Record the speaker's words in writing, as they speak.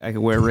I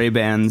could wear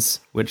Ray-Bans,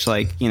 which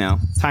like, you know,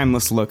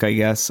 timeless look, I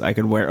guess. I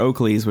could wear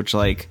Oakleys, which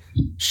like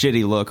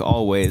shitty look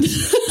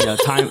always. You know,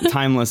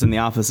 timeless in the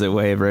opposite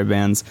way of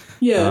Ray-Bans.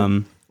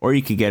 Yeah. Or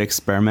you could get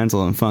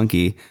experimental and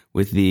funky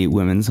with the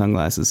women's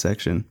sunglasses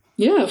section.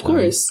 Yeah, of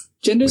course.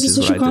 Gender's a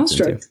social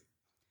construct.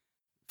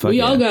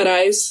 We all got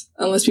eyes,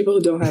 unless people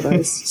who don't have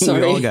eyes.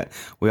 Sorry.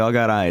 we all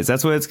got eyes.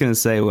 That's what it's going to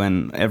say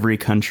when every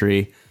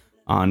country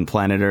on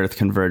planet Earth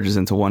converges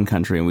into one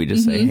country and we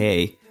just say,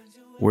 hey,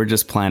 we're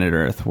just planet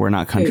Earth. We're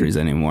not countries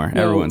anymore.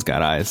 No. Everyone's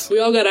got eyes. We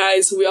all got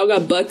eyes. We all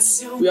got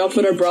butts. We all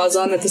put our bras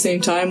on at the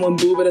same time, one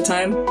boob at a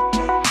time.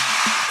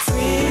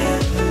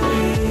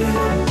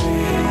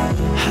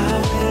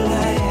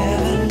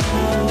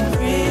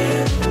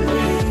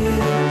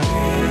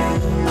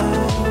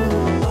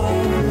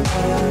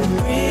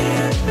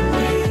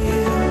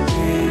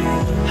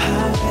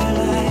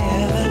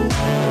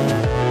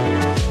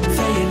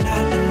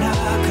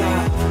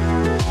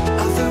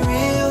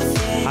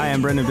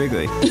 I'm Brendan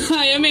Bigley.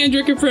 Hi, I'm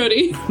Andrew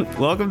Caproti.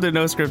 Welcome to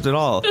No Script at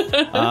All.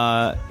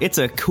 It's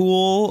a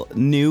cool,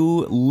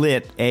 new,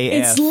 lit AF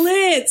it's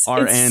lit.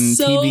 RN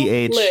so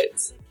TBH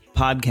lit.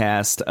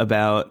 podcast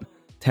about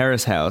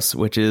Terrace House,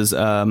 which is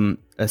a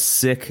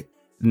sick,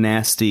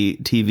 nasty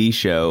TV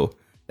show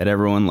that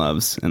everyone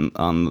loves and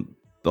on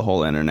the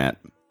whole internet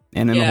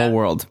and in the whole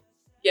world.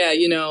 Yeah,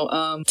 you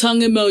know,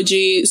 tongue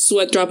emoji,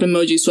 sweat drop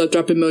emoji, sweat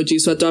drop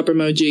emoji, sweat drop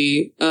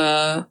emoji,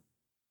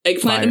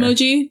 eggplant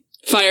emoji.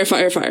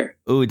 Fire.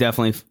 Ooh,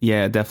 definitely.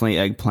 Yeah, definitely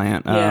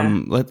eggplant.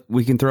 Yeah.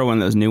 We can throw one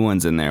of those new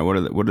ones in there. What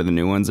are the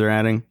new ones they're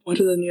adding? What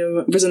are the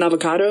new? There's an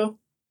avocado.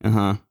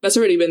 That's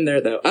already been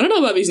there though. I don't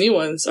know about these new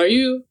ones. Are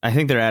you? I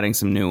think they're adding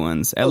some new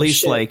ones. At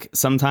least like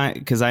sometime,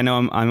 because I know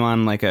I'm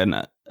on like I'm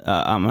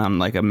on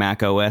like a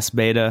Mac OS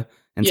beta,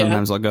 and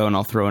sometimes I'll go and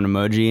I'll throw an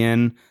emoji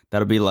in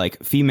that'll be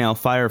like female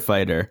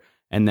firefighter,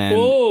 and then.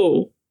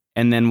 Whoa.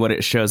 And then what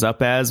it shows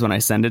up as when I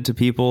send it to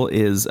people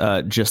is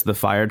just the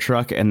fire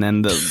truck, and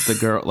then the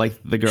girl, like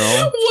the girl.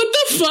 What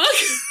the fuck?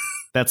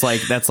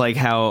 That's like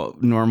how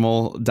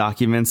normal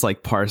documents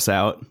like parse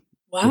out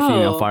the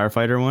female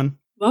firefighter one.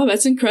 Wow,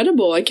 that's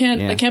incredible! I can't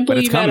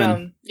believe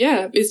that.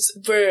 It's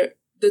where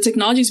the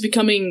technology is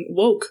becoming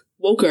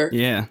woker.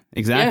 Yeah,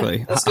 exactly.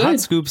 Yeah, that's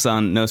hot scoops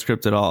on No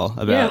Script at All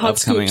about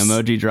upcoming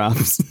emoji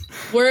drops.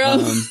 Where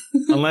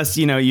unless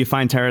you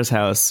find Terrace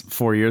House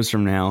 4 years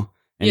from now.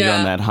 And you're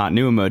on that hot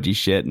new emoji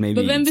shit, maybe.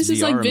 But then this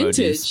is like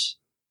vintage. Emojis.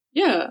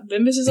 Yeah,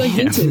 then this is like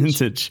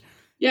vintage.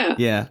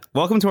 Yeah.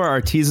 Welcome to our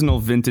artisanal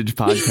vintage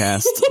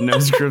podcast, No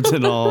Script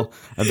at All,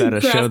 about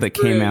a show that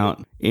came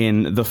out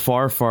in the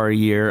far, far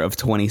year of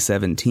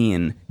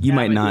 2017. You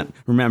might not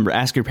remember.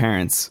 Ask your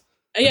parents.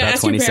 Yeah, about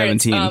ask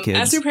 2017, your parents. kids.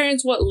 Ask your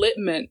parents what lit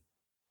meant.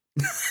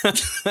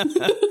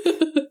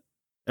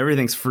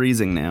 Everything's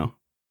freezing now.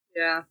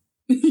 Yeah.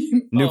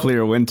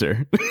 Nuclear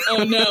winter.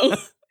 Oh, no.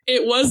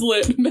 It was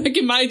lit. Back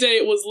in my day,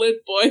 it was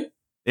lit, boy.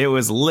 It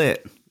was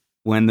lit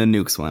when the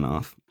nukes went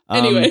off.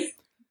 Anyway.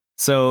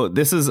 So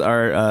this is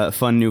our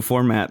fun new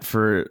format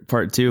for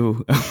part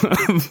 2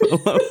 of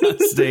Aloha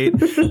State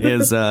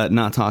is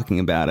not talking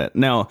about it.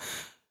 No,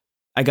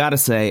 I gotta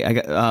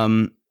say,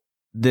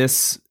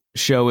 this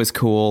show is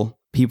cool.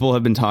 People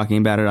have been talking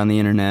about it on the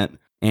internet.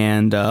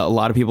 And a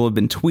lot of people have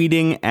been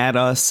tweeting at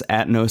us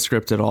at No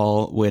Script at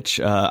All,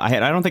 which I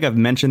don't think I've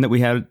mentioned that we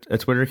had a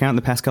Twitter account in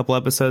the past couple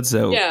episodes.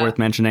 So worth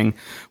mentioning.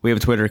 We have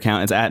a Twitter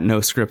account. It's at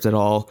No Script at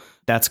All.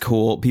 That's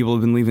cool. People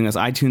have been leaving us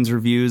iTunes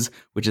reviews,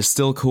 which is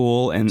still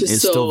cool and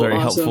is still very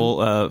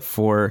helpful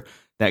for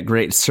that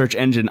great search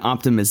engine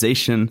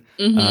optimization.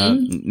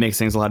 Makes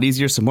things a lot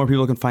easier so more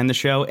people can find the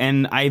show.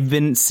 And I've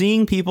been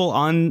seeing people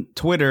on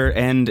Twitter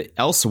and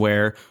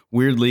elsewhere,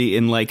 weirdly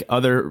in like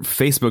other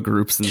Facebook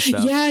groups and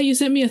stuff. Yeah, you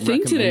sent me a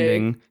thing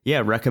today.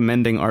 Yeah,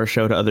 recommending our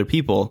show to other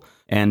people.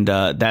 And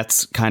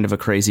that's kind of a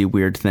crazy,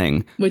 weird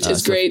thing. Which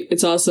is great.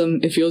 It's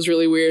awesome. It feels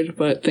really weird,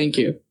 but thank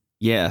you.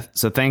 Yeah.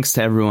 So thanks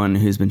to everyone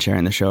who's been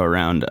sharing the show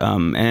around.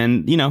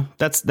 And,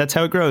 that's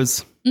how it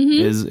grows.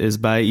 Is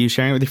by you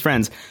sharing it with your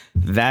friends.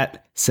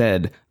 That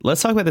said,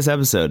 let's talk about this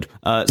episode.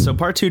 So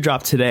part 2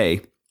 dropped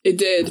today. It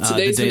did.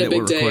 Today's been a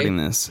big day. Recording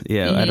this.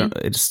 Yeah,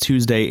 it's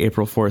Tuesday,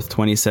 April 4th,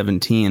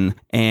 2017,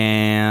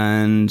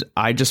 and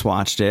I just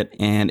watched it,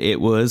 and it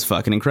was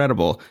fucking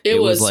incredible.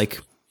 It was like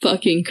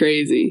fucking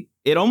crazy.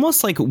 It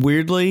almost like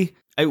weirdly.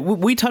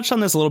 We touched on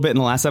this a little bit in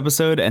the last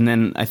episode, and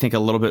then I think a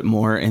little bit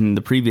more in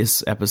the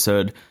previous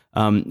episode,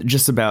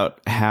 just about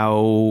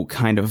how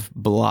kind of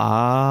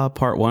blah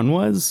part 1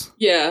 was.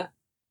 Yeah.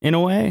 In a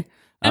way.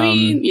 I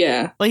mean,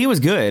 yeah. Like, it was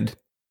good.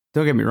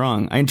 Don't get me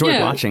wrong. I enjoyed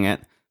watching it,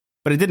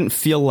 but it didn't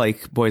feel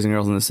like Boys and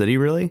Girls in the City,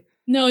 really.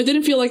 No, it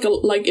didn't feel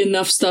like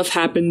enough stuff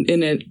happened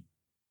in it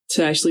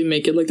to actually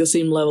make it like the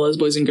same level as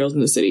Boys and Girls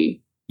in the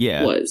City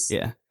was.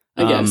 Yeah.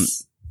 I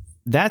guess.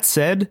 That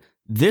said,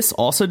 this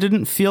also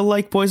didn't feel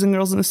like Boys and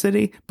Girls in the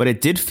City, but it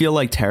did feel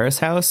like Terrace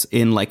House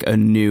in like a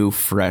new,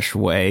 fresh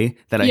way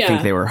that I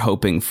think they were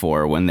hoping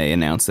for when they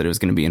announced that it was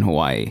going to be in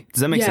Hawaii.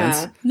 Does that make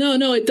sense?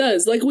 No, it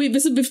does. Like,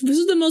 this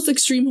is the most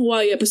extreme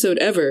Hawaii episode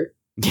ever.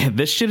 Yeah,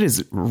 this shit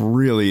is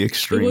really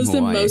extreme. It was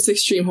Hawaii. the most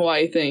extreme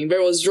Hawaii thing.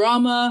 There was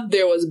drama,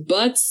 there was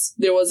butts,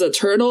 there was a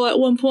turtle at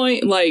one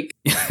point. Like,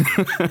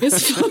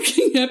 this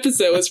fucking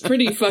episode was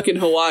pretty fucking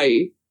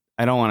Hawaii.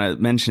 I don't want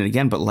to mention it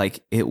again, but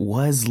like, it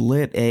was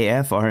lit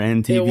AF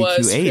RNTVQH. It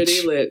was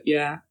pretty lit,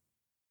 yeah.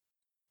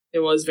 It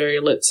was very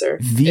lit, sir.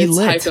 It's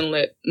lit. Hyphen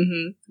lit.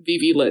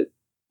 VV lit.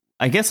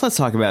 I guess let's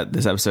talk about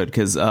this episode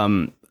because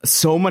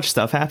so much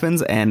stuff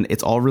happens and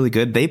it's all really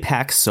good. They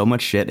pack so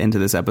much shit into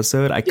this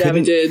episode.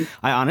 They did.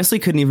 I honestly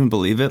couldn't even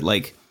believe it.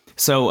 Like,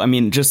 so, I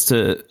mean, just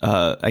to,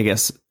 I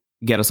guess,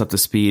 get us up to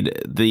speed,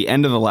 the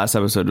end of the last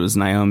episode was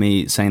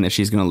Naomi saying that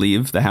she's going to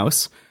leave the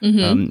house.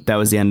 That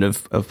was the end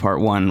of part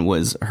one,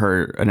 was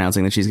her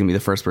announcing that she's going to be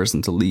the first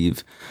person to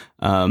leave.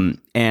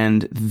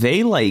 And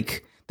they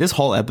like... This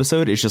whole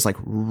episode is just like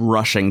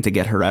rushing to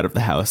get her out of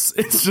the house.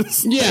 It's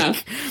just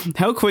like,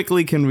 how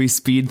quickly can we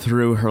speed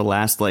through her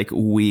last like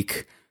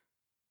week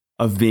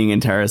of being in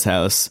Tara's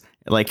house?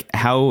 Like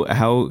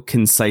how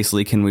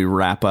concisely can we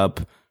wrap up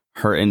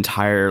her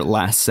entire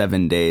last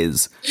 7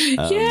 days?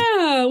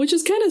 Yeah, which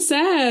is kind of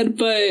sad,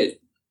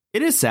 but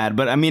it is sad.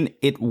 But I mean,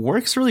 it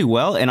works really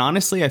well. And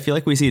honestly, I feel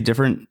like we see a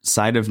different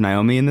side of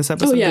Naomi in this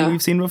episode than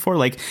we've seen before.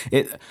 Like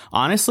it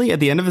honestly,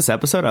 at the end of this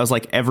episode, I was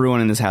like, everyone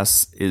in this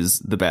house is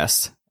the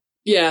best.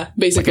 Yeah,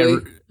 basically.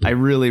 Like I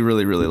really,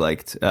 really, really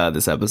liked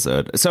this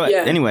episode. So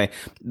anyway,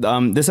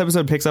 this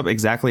episode picks up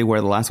exactly where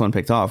the last one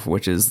picked off,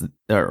 which is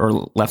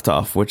or left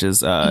off, which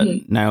is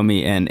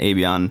Naomi and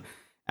Avion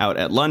out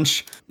at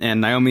lunch. And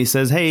Naomi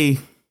says, "Hey,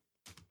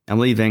 I'm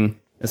leaving,"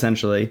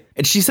 essentially.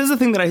 And she says a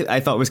thing that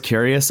I thought was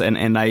curious.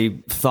 And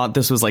I thought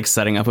this was like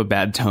setting up a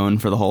bad tone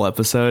for the whole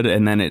episode.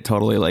 And then it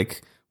totally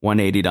like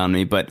 180'd on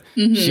me. But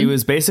she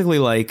was basically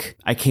like,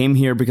 I came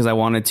here because I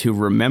wanted to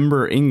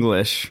remember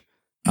English.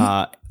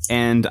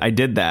 And I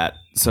did that,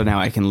 so now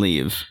I can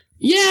leave.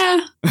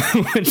 Yeah.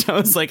 Which I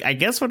was like, I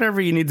guess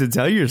whatever you need to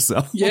tell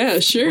yourself.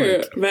 Yeah, sure.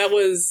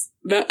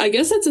 Like, I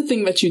guess that's a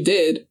thing that you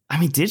did. I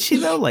mean, did she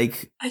though?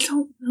 Like, I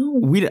don't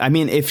know. I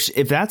mean,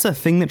 if that's a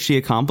thing that she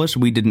accomplished,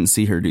 we didn't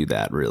see her do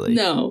that, really.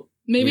 No.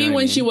 Maybe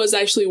when she was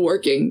actually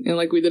working and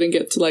like we didn't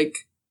get to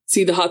like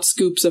see the hot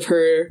scoops of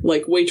her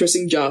like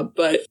waitressing job.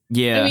 But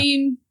yeah, I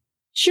mean,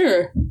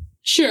 sure.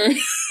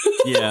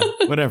 Yeah,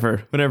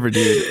 whatever,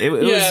 dude. It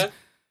was.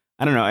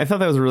 I don't know. I thought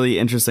that was a really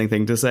interesting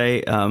thing to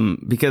say,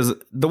 because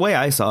the way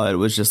I saw it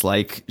was just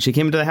like she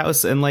came into the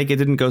house and like it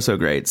didn't go so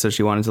great. So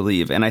she wanted to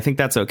leave. And I think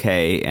that's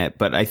OK.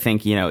 But I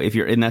think, you know, if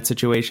you're in that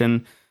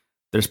situation,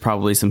 there's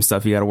probably some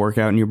stuff you got to work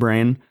out in your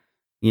brain,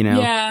 you know?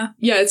 Yeah.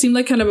 Yeah. It seemed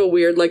like kind of a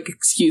weird like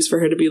excuse for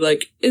her to be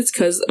like, it's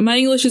because my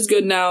English is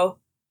good now.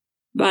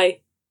 Bye.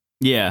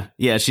 Yeah.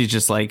 Yeah. She's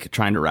just like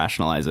trying to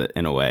rationalize it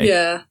in a way.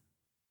 Yeah.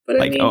 But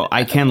like,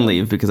 I can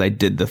leave because I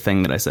did the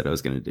thing that I said I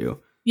was going to do.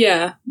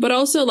 Yeah, but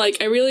also like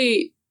I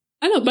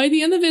don't know, by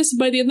the end of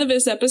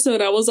this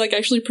episode, I was like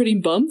actually pretty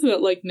bummed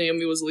that like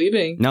Naomi was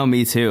leaving. No,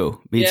 me too.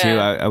 Me too.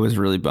 I was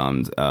really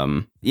bummed.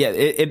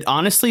 It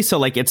honestly, so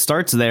like it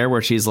starts there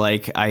where she's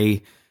like,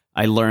 I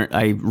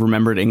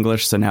remembered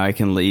English, so now I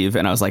can leave,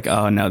 and I was like,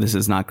 oh no, this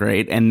is not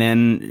great. And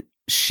then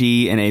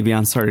she and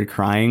Avion started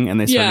crying,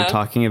 and they started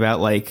talking about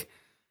like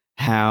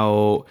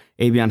how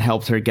Avion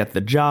helped her get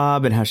the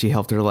job and how she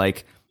helped her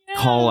like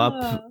call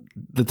up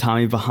the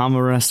Tommy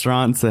Bahama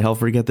restaurant to help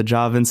her get the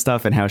job and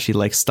stuff, and how she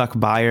like stuck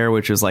by her,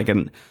 which was like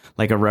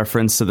a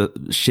reference to the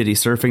shitty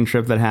surfing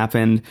trip that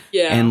happened.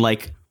 Yeah. And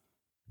like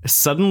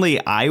suddenly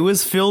I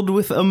was filled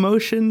with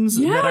emotions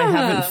that I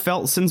haven't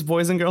felt since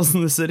Boys and Girls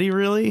in the City,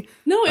 really.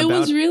 No, it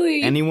was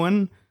really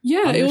anyone.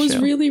 Yeah, it was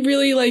really,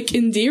 really like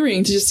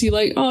endearing to just see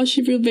like, oh,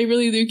 they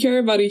really do care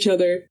about each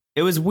other.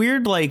 It was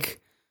weird,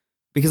 like,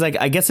 because like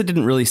I guess it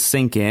didn't really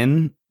sink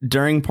in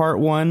during part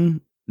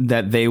one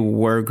that they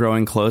were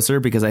growing closer,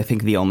 because I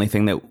think the only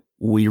thing that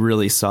we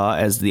really saw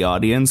as the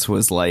audience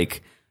was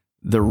like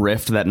the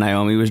rift that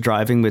Naomi was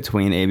driving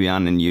between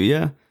Avion and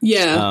Yuya.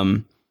 Yeah.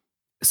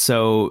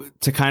 So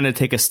to kind of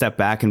take a step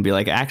back and be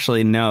like,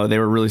 actually, no, they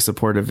were really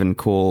supportive and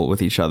cool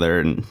with each other.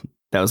 And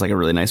that was like a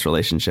really nice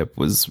relationship,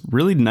 was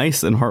really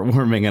nice and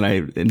heartwarming. And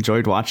I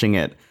enjoyed watching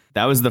it.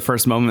 That was the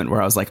first moment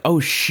where I was like, oh,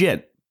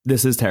 shit,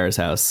 this is Tara's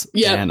house.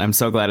 Yeah. And I'm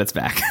so glad it's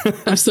back.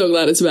 I'm so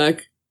glad it's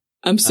back.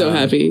 I'm so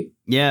happy.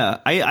 Yeah,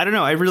 I don't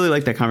know. I really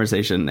like that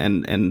conversation,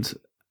 and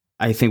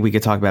I think we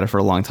could talk about it for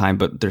a long time,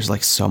 but there's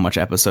like so much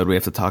episode we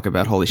have to talk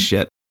about. Holy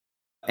shit.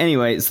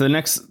 Anyway, so the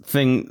next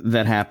thing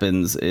that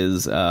happens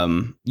is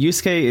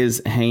Yusuke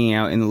is hanging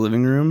out in the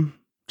living room,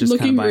 just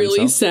looking by really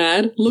himself,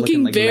 sad,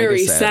 looking like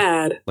very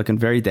sad, looking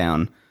very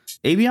down.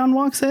 Avion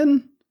walks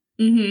in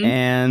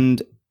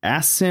and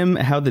asks him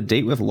how the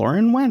date with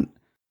Lauren went.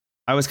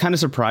 I was kind of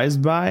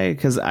surprised by,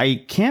 because I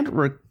can't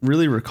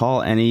really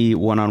recall any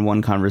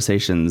one-on-one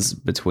conversations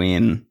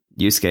between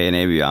Yusuke and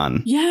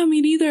Avion. Yeah,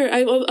 me neither.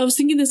 I was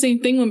thinking the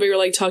same thing when we were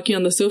like talking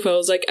on the sofa. I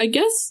was like, I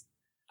guess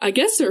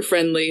they're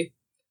friendly,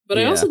 but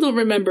I also don't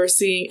remember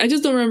seeing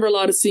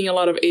a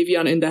lot of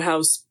Avion in the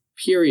house,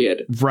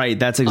 period. Right.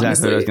 That's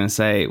exactly what I was going to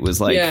say. It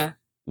was like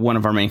one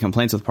of our main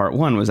complaints with part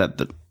one was that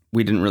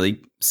we didn't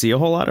really see a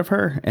whole lot of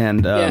her.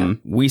 And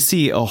we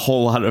see a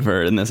whole lot of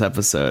her in this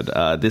episode.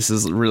 This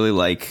is really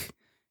like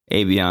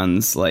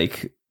Avion's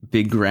like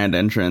big grand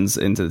entrance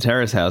into the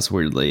Terrace house,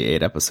 weirdly,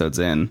 8 episodes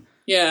in.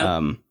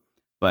 Yeah.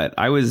 But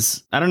I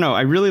don't know.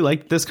 I really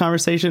liked this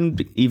conversation,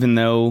 even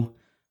though,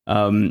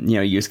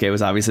 Yusuke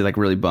was obviously like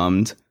really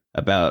bummed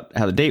about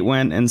how the date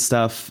went and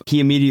stuff. He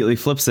immediately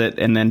flips it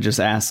and then just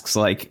asks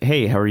like,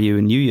 hey, how are you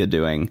and Yuya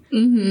doing?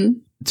 Mm-hmm.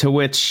 To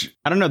which,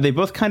 I don't know, they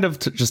both kind of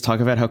just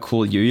talk about how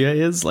cool Yuya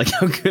is, like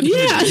how good he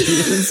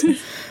is.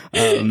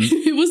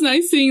 It was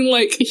nice seeing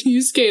like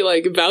Yusuke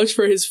like vouch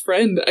for his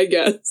friend, I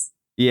guess.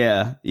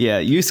 Yeah.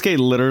 Yusuke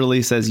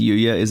literally says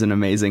Yuya is an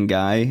amazing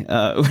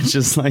guy, which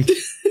is like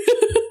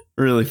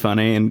really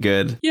funny and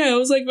good. Yeah, that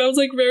was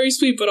like very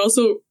sweet, but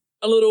also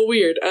a little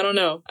weird. I don't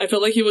know. I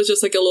felt like he was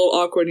just like a little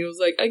awkward. He was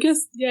like, I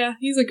guess, yeah,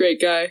 he's a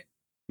great guy.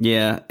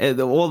 Yeah.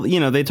 Well,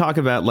 they talk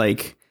about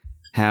like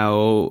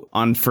how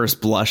on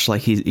first blush,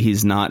 like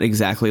he's not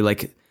exactly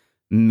like,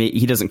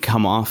 he doesn't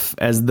come off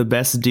as the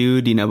best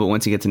dude, but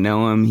once you get to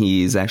know him,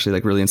 he's actually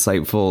like really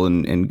insightful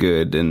and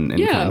good and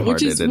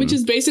which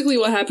is basically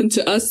what happened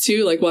to us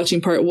too. Like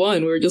watching part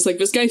 1, we were just like,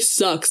 this guy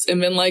sucks,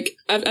 and then like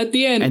at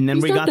the end, and then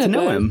we got to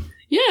know him.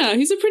 Yeah,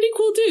 he's a pretty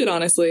cool dude,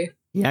 honestly.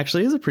 He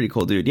actually is a pretty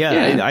cool dude.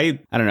 Yeah. I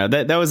don't know.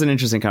 That was an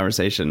interesting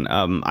conversation.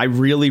 I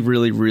really,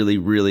 really, really,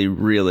 really,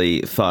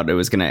 really thought it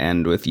was going to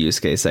end with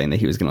Yusuke saying that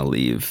he was going to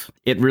leave.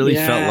 It really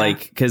felt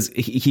like, because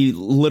he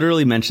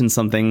literally mentioned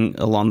something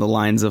along the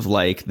lines of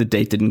like, the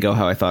date didn't go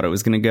how I thought it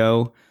was going to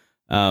go.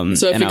 So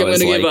I think I'm going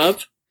to give up.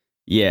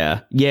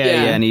 Yeah.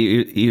 And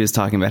he was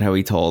talking about how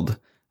he told,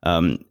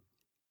 who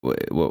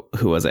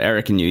was it?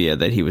 Eric and Yuya,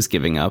 that he was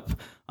giving up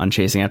on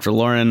chasing after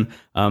Lauren.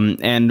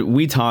 And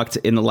we talked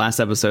in the last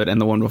episode and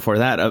the one before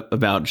that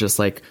about just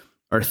like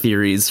our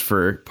theories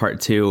for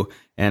part 2.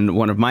 And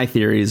one of my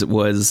theories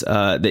was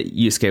that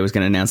Yusuke was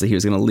going to announce that he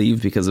was going to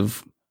leave because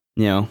of,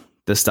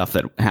 the stuff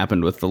that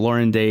happened with the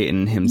Lauren date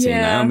and him seeing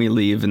Naomi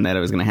leave, and that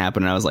it was going to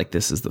happen. And I was like,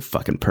 this is the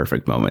fucking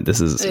perfect moment.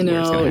 This is where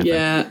it's going to happen.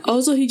 Yeah.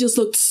 Also, he just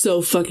looked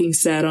so fucking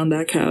sad on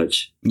that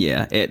couch.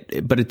 Yeah.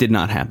 But it did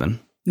not happen.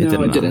 It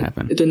didn't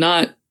happen. It did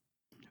not.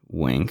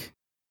 Wink.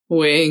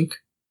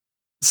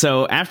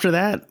 So after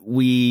that,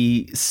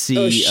 we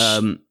see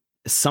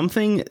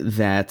something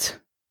that,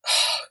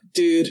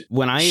 dude,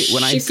 when I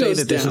say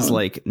that this is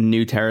like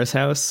new Terrace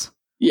house,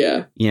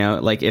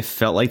 like it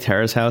felt like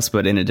Terrace house,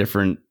 but in a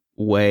different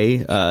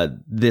way.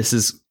 This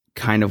is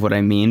kind of what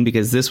I mean,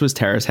 because this was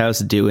Terrace house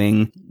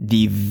doing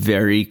the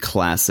very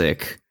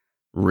classic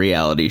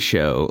reality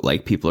show,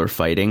 like people are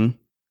fighting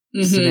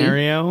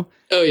scenario.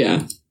 Oh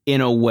yeah.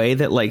 In a way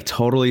that like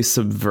totally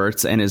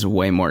subverts and is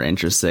way more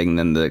interesting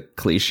than the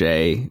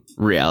cliche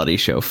reality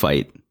show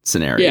fight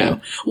scenario. Yeah.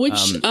 Which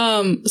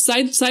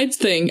side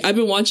thing, I've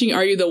been watching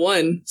Are You the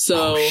One?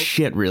 So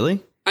shit, really?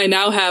 I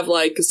now have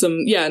like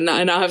I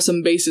now have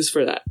some basis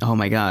for that. Oh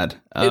my god.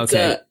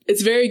 Okay.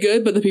 It's very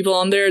good, but the people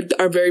on there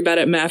are very bad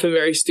at math and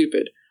very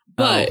stupid.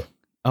 But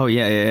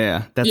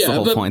yeah. That's the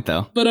whole point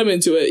though. But I'm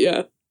into it,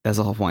 yeah. That's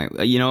the whole point.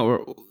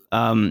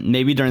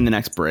 Maybe during the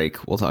next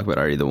break we'll talk about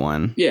Are You the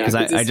One? Yeah,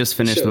 because I just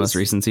finished the most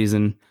recent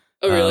season.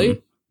 Oh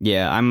really?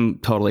 Yeah, I'm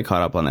totally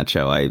caught up on that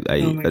show. I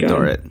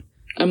adore it.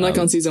 I'm like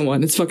on season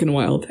 1. It's fucking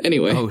wild.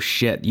 Anyway. Oh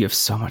shit, you have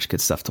so much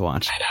good stuff to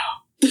watch.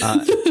 I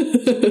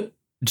know.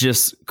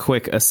 Just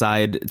quick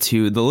aside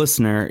to the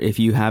listener, if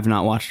you have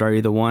not watched Are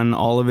You the One,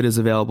 all of it is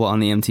available on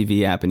the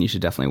MTV app, and you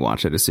should definitely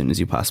watch it as soon as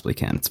you possibly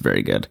can. It's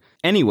very good.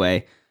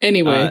 Anyway.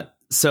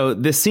 So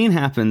this scene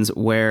happens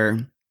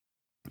where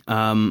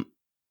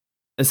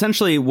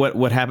essentially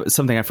what happened,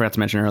 something I forgot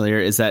to mention earlier,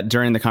 is that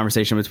during the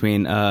conversation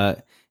between Avion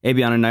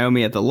and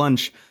Naomi at the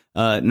lunch,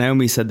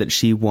 Naomi said that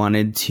she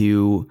wanted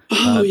to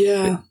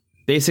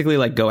basically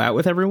like go out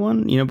with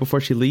everyone,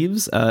 before she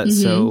leaves.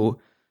 So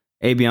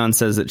Avion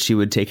says that she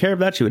would take care of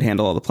that. She would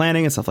handle all the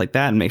planning and stuff like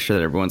that and make sure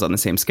that everyone's on the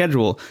same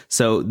schedule.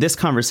 So this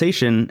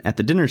conversation at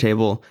the dinner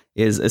table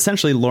is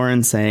essentially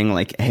Lauren saying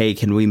like, hey,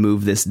 can we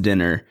move this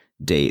dinner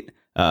date?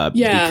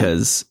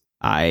 Because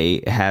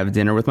I have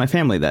dinner with my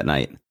family that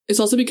night.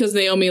 It's also because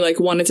Naomi like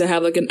wanted to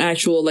have like an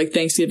actual like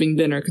Thanksgiving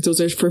dinner because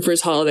it was her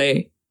first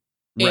holiday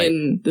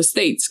in the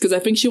States. Because I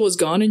think she was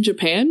gone in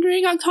Japan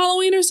during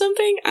Halloween or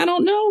something. I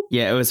don't know.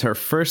 Yeah, it was her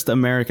first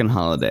American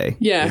holiday.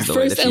 Yeah,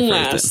 first and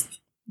last.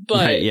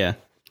 But yeah,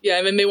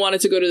 and then they wanted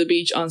to go to the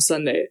beach on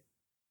Sunday.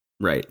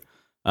 Right.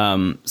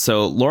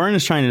 So Lauren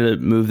is trying to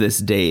move this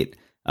date.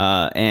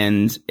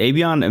 And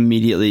Avion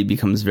immediately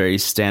becomes very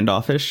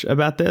standoffish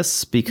about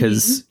this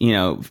because,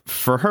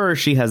 for her,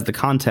 she has the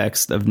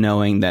context of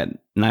knowing that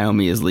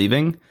Naomi is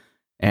leaving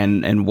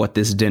and what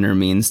this dinner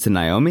means to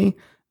Naomi,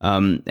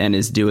 and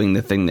is doing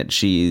the thing that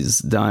she's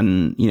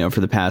done,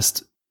 for the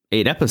past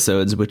 8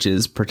 episodes, which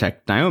is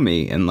protect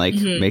Naomi and like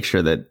make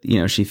sure that,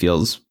 she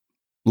feels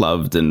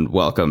loved and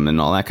welcome and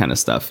all that kind of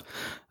stuff.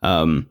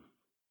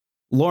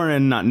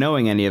 Lauren, not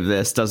knowing any of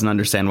this, doesn't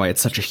understand why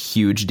it's such a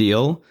huge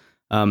deal.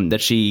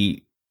 That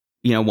she,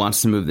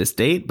 wants to move this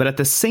date. But at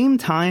the same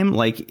time,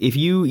 like, if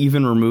you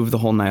even remove the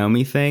whole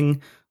Naomi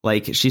thing,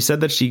 like, she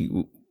said that she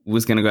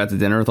was going to go out to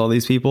dinner with all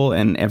these people,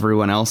 and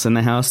everyone else in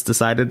the house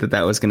decided that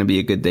that was going to be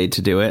a good date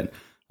to do it.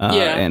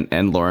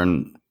 And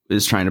Lauren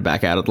is trying to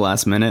back out at the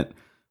last minute,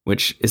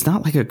 which is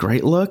not like a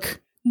great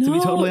look, to be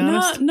totally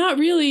honest. Not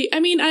really. I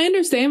mean, I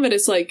understand, but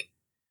it's like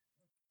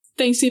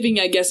Thanksgiving,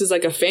 I guess, is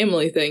like a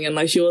family thing. And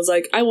like, she was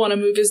like, I want to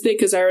move his date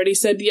because I already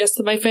said yes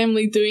to my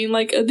family doing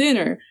like a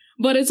dinner.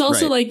 But it's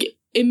also like,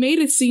 it made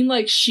it seem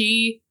like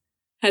she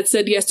had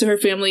said yes to her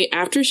family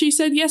after she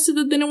said yes to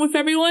the dinner with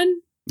everyone.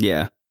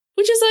 Yeah.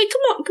 Which is like,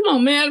 come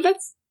on, man.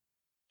 That's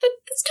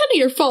kind of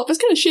your fault. That's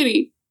kind of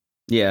shitty.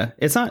 Yeah.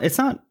 It's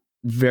not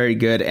very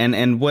good.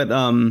 And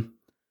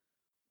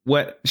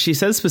what she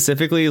says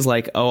specifically is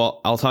like, oh,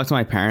 I'll talk to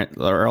my parent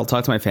or I'll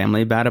talk to my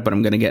family about it, but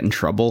I'm going to get in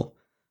trouble.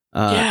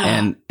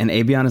 And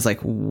Avion is like,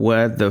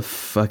 what the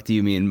fuck do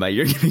you mean by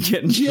you're going to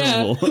get in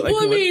trouble? Like,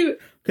 well, I mean,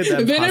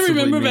 then I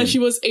remember that she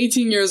was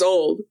 18 years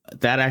old.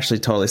 That actually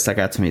totally stuck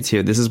out to me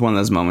too. This is one of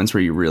those moments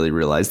where you really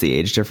realize the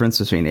age difference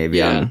between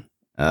Avion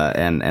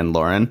and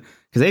Lauren.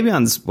 Because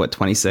Avion's what,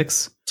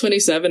 26?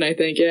 27, I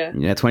think, yeah.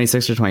 Yeah,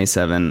 26 or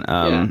 27.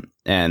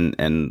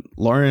 And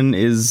Lauren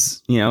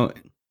is,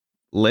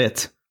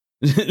 lit.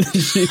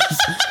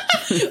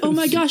 Oh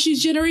my gosh,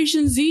 she's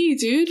Generation Z,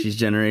 dude. She's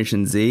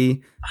Generation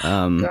Z.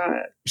 God.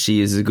 She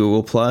uses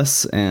Google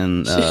Plus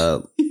and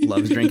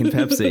loves drinking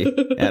Pepsi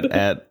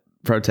at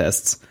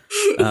protests.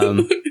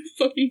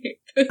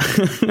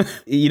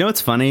 You know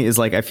what's funny is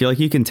like I feel like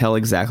you can tell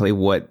exactly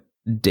what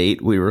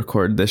date we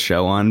record this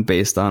show on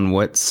based on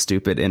what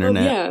stupid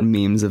internet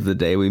memes of the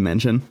day we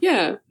mention.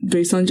 Yeah,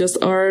 based on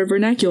just our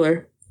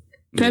vernacular.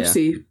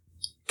 Pepsi,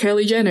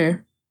 Kylie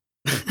Jenner.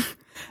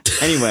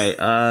 Anyway,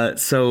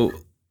 so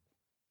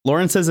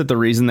Lauren says that the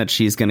reason that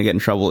she's going to get in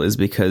trouble is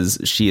because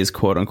she is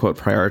quote unquote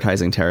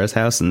prioritizing Tara's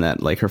house and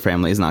that like her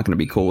family is not going to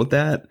be cool with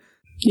that.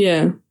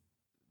 Yeah.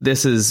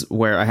 This is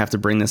where I have to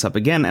bring this up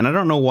again. And I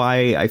don't know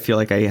why I feel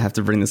like I have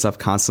to bring this up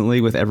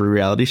constantly with every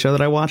reality show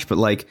that I watch. But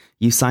like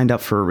you signed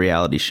up for a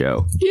reality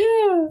show.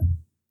 Yeah.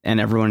 And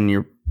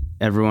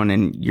everyone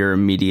in your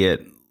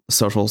immediate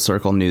social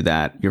circle knew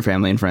that. Your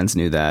family and friends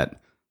knew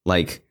that.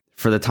 Like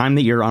for the time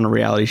that you're on a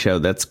reality show,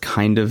 that's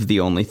kind of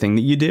the only thing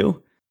that you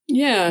do.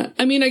 Yeah.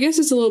 I mean, I guess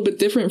it's a little bit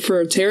different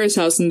for Tara's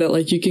house in that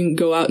like you can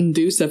go out and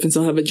do stuff and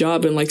still have a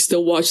job and like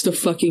still watch the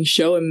fucking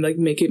show and like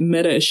make it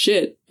meta as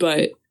shit.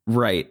 But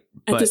right.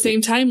 At the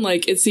same time,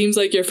 like, it seems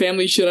like your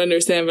family should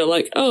understand, but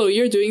like, oh,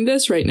 you're doing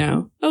this right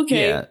now.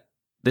 Okay. Yeah.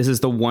 This is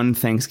the one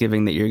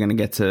Thanksgiving that you're going to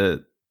get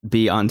to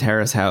be on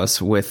Tara's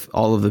house with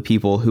all of the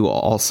people who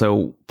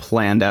also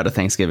planned out a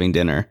Thanksgiving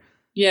dinner.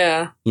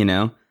 Yeah. You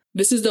know?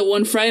 This is the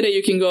one Friday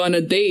you can go on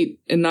a date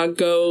and not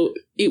go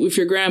eat with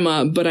your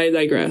grandma, but I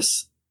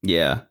digress.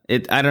 Yeah.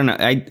 I don't know.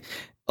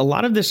 A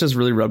lot of this just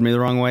really rubbed me the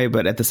wrong way,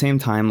 but at the same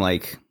time,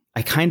 like,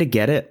 I kind of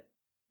get it.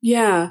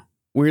 Yeah.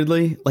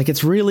 Weirdly, like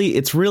it's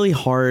really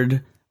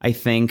hard, I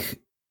think,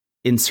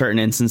 in certain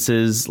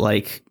instances,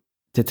 like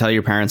to tell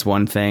your parents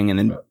one thing and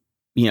then,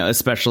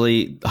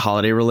 especially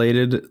holiday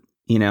related,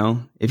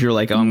 if you're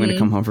like, oh, I'm going to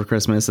come home for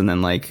Christmas and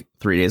then like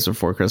 3 days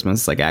before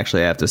Christmas, like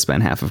actually I have to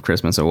spend half of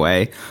Christmas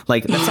away.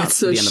 Like that's not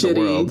so the end of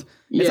the world.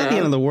 It's not the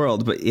end of the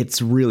world, but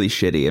it's really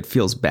shitty. It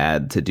feels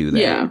bad to do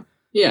that. Yeah.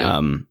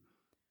 Yeah.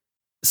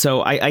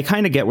 So I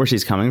kind of get where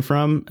she's coming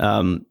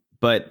from.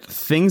 But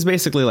things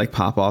basically like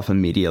pop off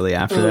immediately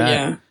after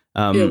that.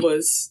 Yeah, it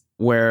was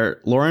where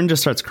Lauren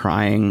just starts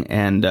crying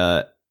and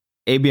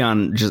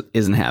Avion just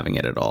isn't having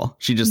it at all.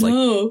 She just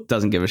like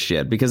doesn't give a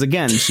shit because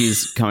again,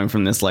 she's coming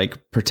from this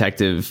like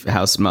protective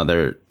house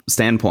mother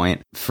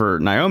standpoint for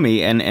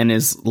Naomi and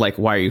is like,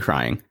 why are you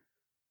crying?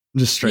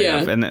 Just straight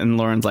up. And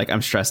Lauren's like,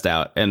 I'm stressed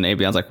out. And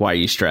Avion's like, why are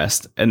you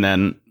stressed? And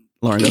then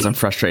Lauren goes, I'm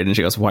frustrated. And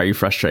she goes, why are you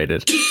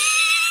frustrated?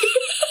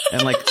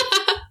 And like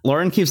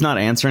Lauren keeps not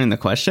answering the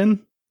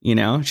question.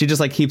 She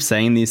just like keeps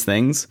saying these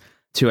things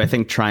to, I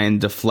think, try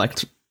and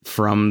deflect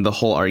from the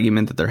whole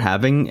argument that they're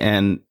having.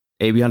 And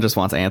Avion just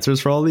wants answers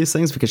for all these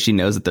things because she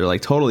knows that they're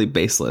like totally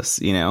baseless,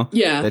 Yeah.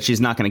 That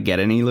she's not going to get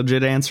any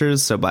legit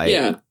answers. So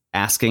by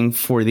asking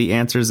for the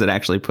answers, it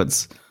actually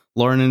puts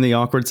Lauren in the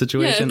awkward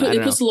situation. Yeah,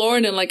 it puts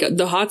Lauren in like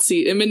the hot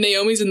seat. I mean,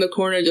 Naomi's in the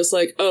corner just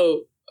like,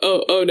 oh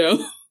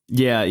no.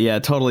 Yeah,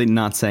 totally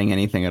not saying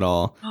anything at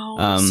all.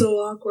 Oh, so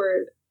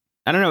awkward.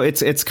 I don't know.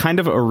 It's kind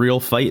of a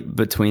real fight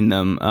between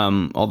them.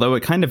 Although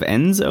it kind of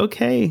ends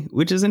okay,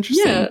 which is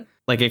interesting. Yeah.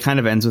 Like it kind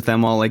of ends with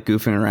them all like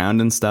goofing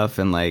around and stuff.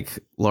 And like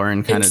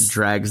Lauren kind of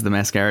drags the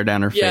mascara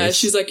down her face. Yeah.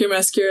 She's like, your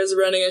mascara is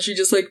running. And she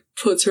just like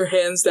puts her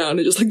hands down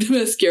and just like the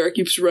mascara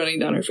keeps running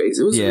down her face.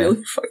 It was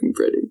really fucking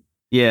pretty.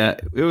 Yeah.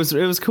 It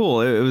was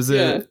cool. It was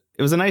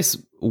a nice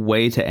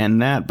way to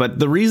end that. But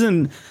the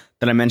reason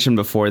that I mentioned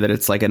before that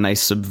it's like a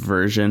nice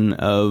subversion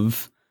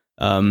of,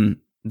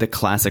 the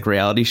classic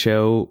reality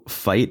show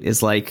fight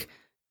is like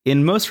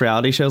in most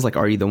reality shows, like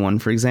Are You the One,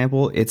 for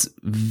example, it's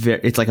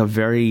like a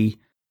very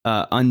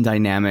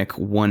undynamic,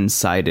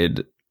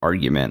 one-sided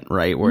argument,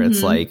 right? Where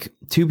it's like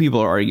two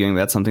people are arguing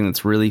about something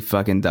that's really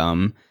fucking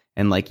dumb.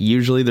 And like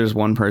usually there's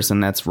one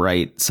person that's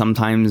right.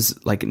 Sometimes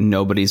like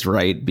nobody's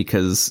right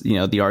because,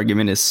 the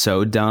argument is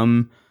so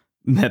dumb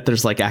that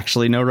there's like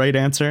actually no right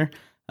answer.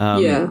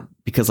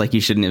 Because like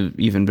you shouldn't have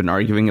even been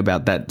arguing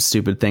about that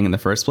stupid thing in the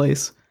first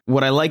place.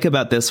 What I like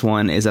about this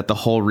one is that the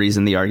whole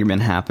reason the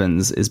argument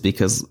happens is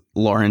because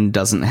Lauren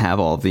doesn't have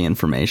all of the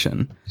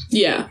information.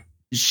 Yeah.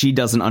 She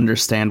doesn't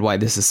understand why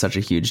this is such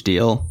a huge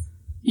deal.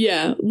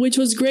 Yeah, which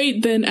was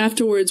great then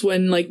afterwards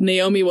when like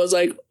Naomi was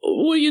like,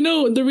 well, you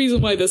know, the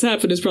reason why this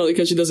happened is probably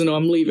because she doesn't know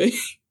I'm leaving.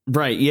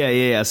 Right.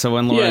 Yeah. So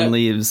when Lauren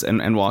leaves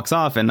and walks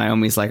off and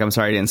Naomi's like, I'm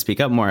sorry I didn't speak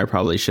up more. I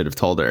probably should have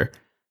told her,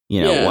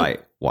 you know,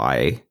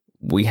 why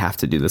we have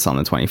to do this on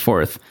the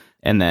 24th.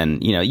 And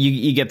then, you know,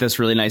 you get this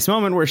really nice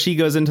moment where she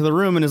goes into the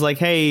room and is like,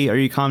 hey, are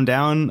you calmed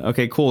down?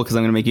 Okay, cool. Because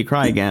I'm going to make you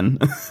cry again.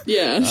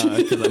 Yeah.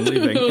 Because I'm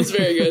leaving. That was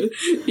very good.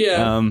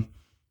 Yeah.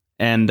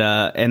 And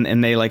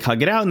they like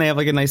hug it out and they have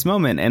like a nice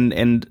moment.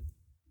 And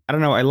I don't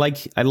know. I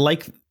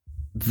like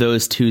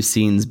those two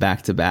scenes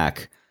back to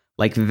back.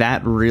 Like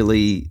that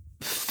really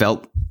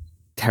felt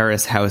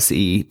Terrace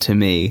House-y to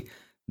me.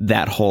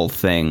 That whole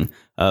thing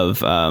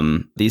of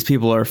these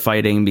people are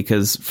fighting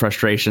because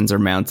frustrations are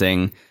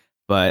mounting.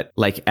 But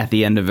like at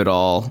the end of it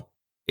all,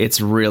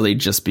 it's really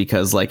just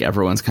because like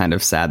everyone's kind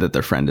of sad that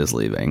their friend is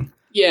leaving.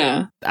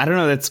 Yeah. I don't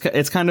know.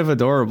 It's kind of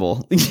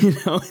adorable, you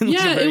know, in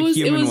like a very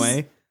human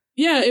way.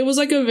 Yeah, it was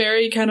like a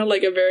very kind of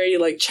like a very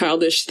like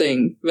childish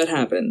thing that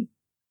happened.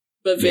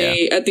 But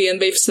at the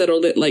end, they've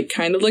settled it like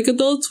kind of like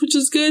adults, which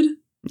is good.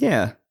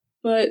 Yeah.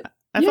 But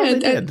I thought they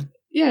did.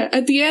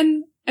 At the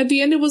end,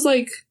 it was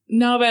like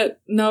now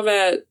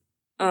that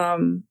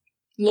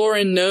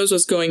Lauren knows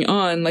what's going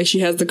on, like she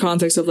has the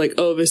context of like,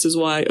 oh, this is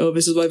why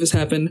this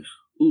happened.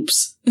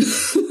 Oops.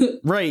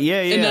 Right.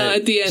 Yeah. And now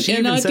at the end, she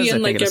even says,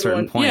 like at a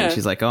certain point,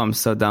 she's like, oh, I'm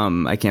so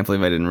dumb. I can't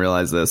believe I didn't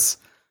realize this.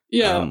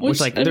 Yeah. Which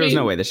like there was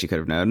no way that she could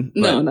have known.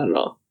 No, not at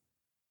all.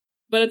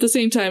 But at the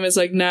same time, it's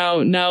like now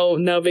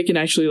they can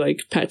actually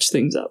like patch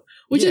things up,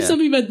 which is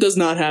something that does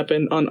not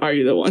happen on Are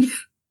You the One?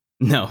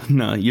 No,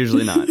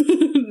 usually not.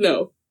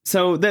 No.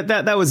 So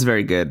that was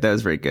very good. That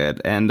was very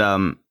good.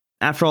 And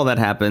after all that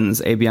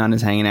happens, Avion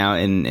is hanging out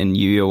and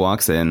Yuya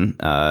walks in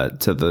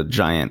to the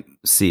giant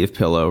sea of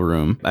pillow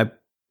room. I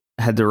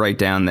had to write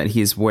down that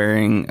he's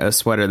wearing a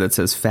sweater that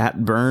says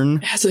Fat Burn.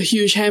 It has a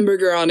huge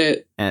hamburger on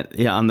it. And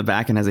on the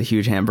back, and has a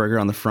huge hamburger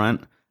on the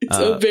front. It's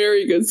a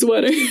very good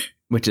sweater.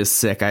 Which is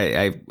sick.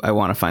 I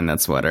want to find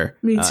that sweater.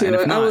 Me too.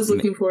 I was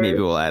looking for it. Maybe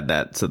we'll add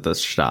that to the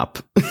shop.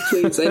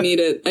 Please, I need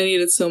it. I need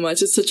it so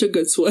much. It's such a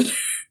good sweater.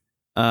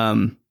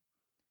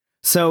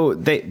 So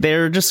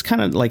they're just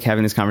kind of like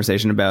having this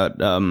conversation about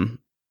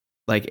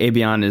like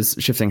Avion is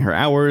shifting her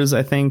hours,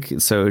 I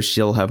think, so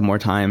she'll have more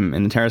time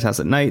in the terrace house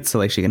at night, so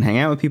like she can hang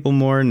out with people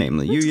more,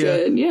 namely That's Yuya.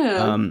 Good,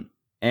 yeah.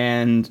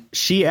 And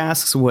she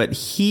asks what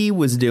he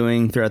was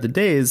doing throughout the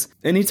days,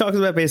 and he talks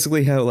about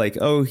basically how like,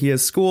 oh, he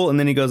has school, and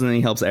then he goes and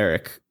he helps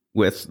Eric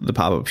with the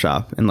pop-up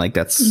shop, and like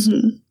that's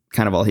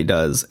kind of all he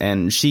does.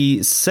 And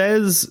she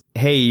says,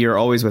 hey, you're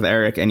always with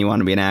Eric and you want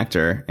to be an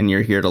actor and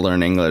you're here to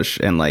learn English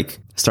and like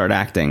start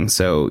acting,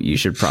 so you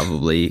should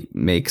probably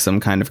make some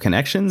kind of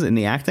connections in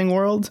the acting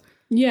world.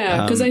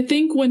 Yeah, because I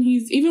think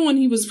he's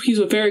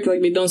with Eric, like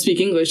they don't speak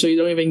English, so you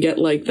don't even get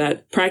like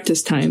that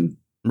practice time.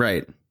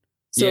 Right.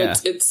 So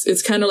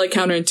it's kind of like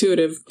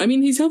counterintuitive. I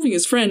mean, he's helping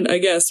his friend, I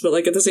guess, but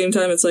like at the same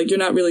time, it's like you're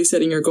not really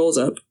setting your goals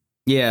up.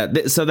 Yeah,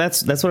 so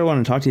that's what I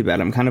want to talk to you about.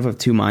 I'm kind of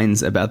two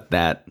minds about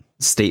that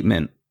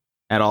statement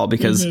at all,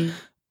 because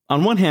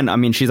on one hand, I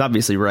mean, she's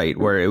obviously right,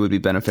 where it would be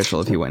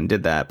beneficial if he went and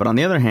did that. But on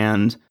the other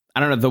hand, I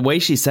don't know, the way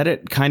she said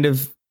it kind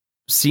of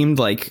seemed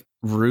like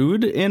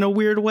rude in a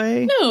weird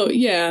way. No,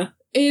 yeah.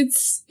 It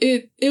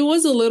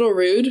was a little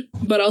rude,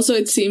 but also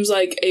it seems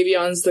like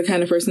Avion's the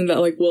kind of person that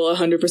like will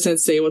 100%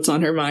 say what's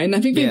on her mind. I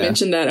think they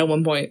mentioned that at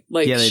one point.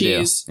 Like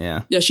she's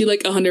she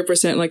like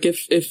 100% like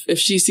if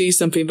she sees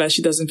something that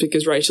she doesn't think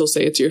is right, she'll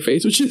say it to your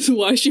face, which is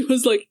why she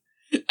was like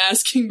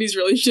asking these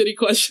really shitty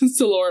questions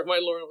to Lauren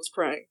while Lauren was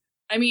crying.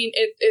 I mean,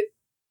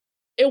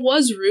 it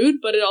was rude,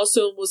 but it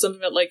also was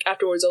something that like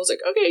afterwards I was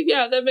like, okay,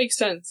 yeah, that makes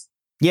sense.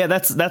 Yeah,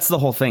 that's the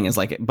whole thing, is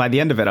like by the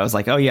end of it, I was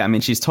like, oh, yeah, I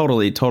mean, she's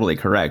totally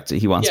correct.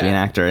 He wants to be an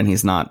actor and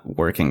he's not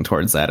working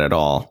towards that at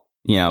all.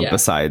 You know,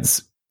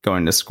 besides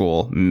going to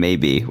school,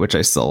 maybe, which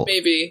I still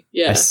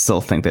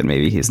think that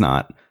maybe he's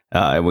not.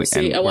 I want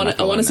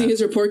to see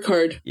his report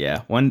card.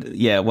 Yeah, one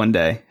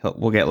day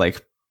we'll get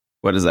like,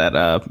 what is that?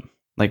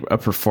 Like a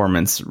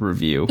performance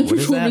review.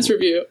 Performance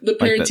review. The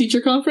parent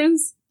teacher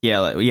conference.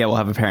 Yeah, we'll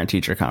have a parent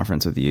teacher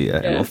conference with you,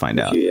 and we'll find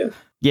out.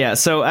 Yeah,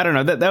 so I don't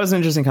know. That was an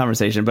interesting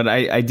conversation, but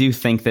I do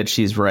think that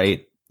she's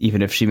right,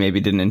 even if she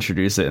maybe didn't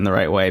introduce it in the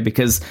right way,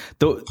 because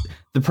the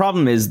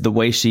problem is the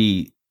way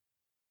she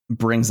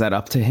brings that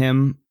up to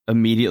him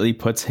immediately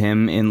puts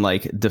him in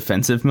like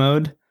defensive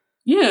mode.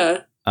 Yeah.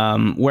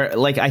 Where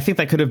like I think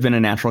that could have been a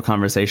natural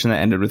conversation that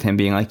ended with him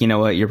being like, you know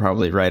what, you're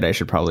probably right. I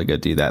should probably go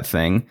do that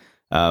thing.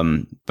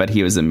 But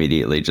he was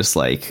immediately just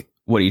like,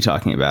 what are you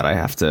talking about? I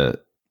have to.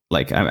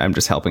 Like, I'm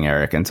just helping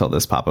Eric until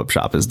this pop-up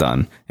shop is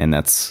done. And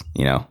that's,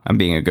 you know, I'm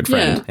being a good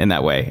friend in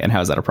that way. And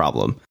how is that a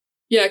problem?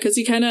 Yeah, because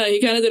he kind of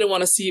didn't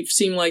want to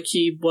seem like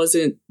he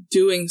wasn't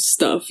doing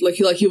stuff. Like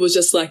he was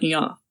just slacking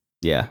off.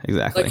 Yeah,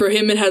 exactly. Like for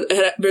him,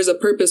 there's a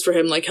purpose for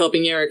him, like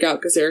helping Eric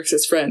out because Eric's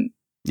his friend.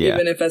 Yeah.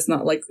 Even if that's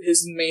not like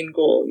his main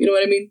goal. You know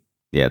what I mean?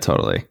 Yeah,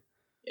 totally.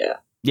 Yeah.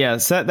 Yeah,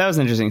 so that was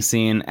an interesting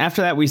scene.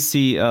 After that, we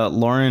see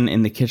Lauren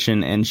in the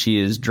kitchen, and she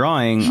is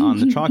drawing on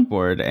the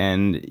chalkboard,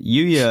 and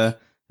Yusuke,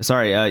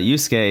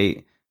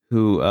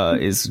 who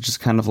is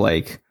just kind of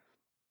like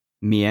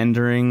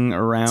meandering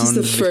around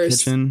the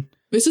kitchen.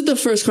 This is the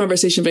first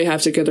conversation they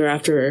have together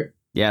after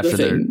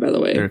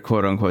their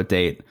quote unquote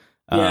date.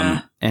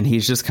 Yeah. And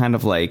he's just kind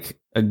of like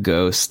a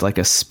ghost, like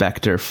a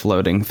specter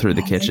floating through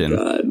the kitchen.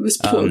 My God, this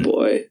poor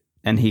boy.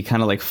 And he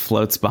kind of like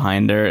floats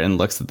behind her and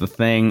looks at the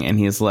thing, and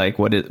he's like,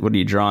 what are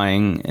you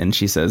drawing? And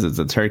she says it's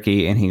a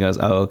turkey, and he goes,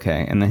 oh,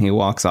 okay. And then he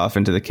walks off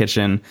into the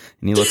kitchen,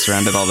 and he looks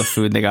around at all the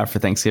food they got for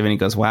Thanksgiving. He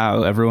goes,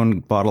 wow, everyone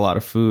bought a lot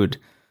of food.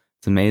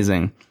 It's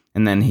amazing.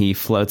 And then he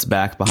floats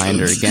back behind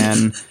her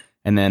again,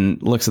 and then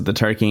looks at the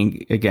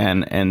turkey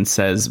again and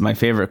says my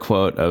favorite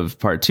quote of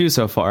part 2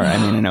 so far. I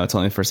mean, I know it's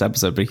only the first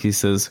episode, but he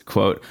says,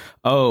 quote,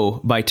 oh,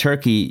 by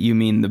turkey, you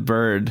mean the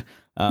bird.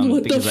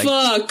 What the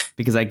fuck?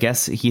 Because I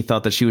guess he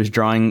thought that she was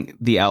drawing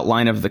the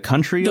outline of the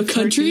country of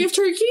Turkey.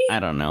 I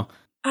don't know.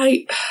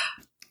 I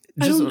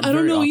don't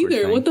know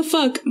either. What the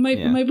fuck?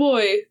 My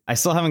boy. I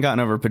still haven't gotten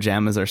over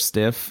pajamas are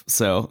stiff,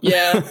 so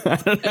yeah.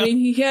 I mean,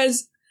 he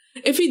has.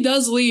 If he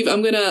does leave,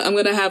 I'm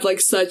gonna have like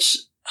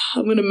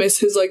I'm gonna miss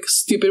his like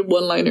stupid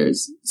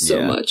one-liners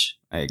so much.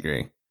 I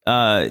agree.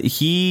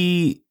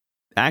 He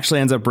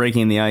actually ends up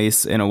breaking the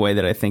ice in a way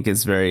that I think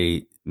is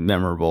very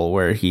memorable,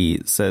 where he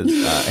says,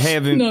 hey,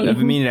 I've been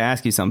meaning to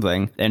ask you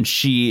something, and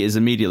she is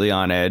immediately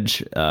on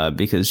edge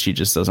because she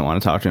just doesn't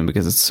want to talk to him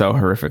because it's so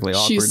horrifically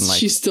awkward.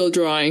 She's still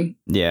drawing.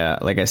 Yeah,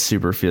 like I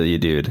super feel you,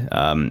 dude.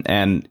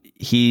 And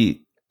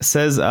he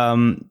says,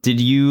 did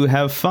you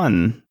have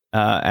fun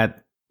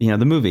at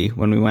the movie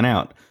when we went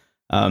out?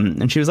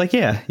 And she was like,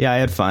 yeah, I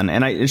had fun.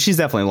 And she's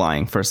definitely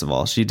lying. First of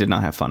all, she did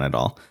not have fun at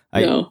all.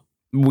 No.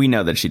 We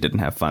know that she didn't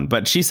have fun,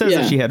 but she says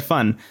that she had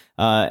fun.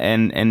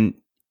 And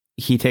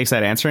he takes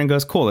that answer and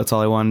goes, cool, that's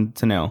all I wanted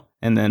to know.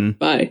 And then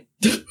bye.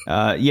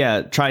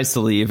 Tries to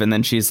leave, and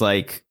then she's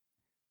like,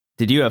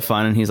 did you have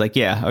fun? And he's like,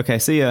 yeah, okay,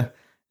 see ya.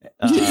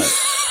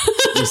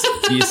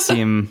 You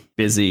seem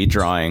busy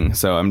drawing,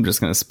 so I'm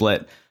just gonna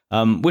split.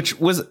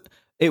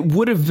 It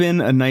would have been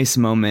a nice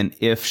moment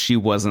if she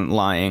wasn't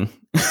lying.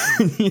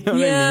 You know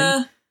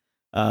what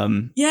I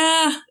mean?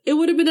 Yeah, it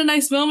would have been a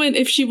nice moment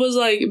if she was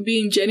like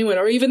being genuine,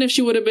 or even if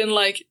she would have been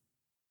like,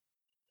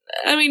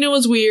 I mean, it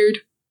was weird.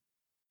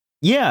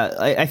 Yeah,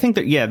 I think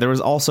that, there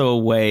was also a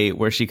way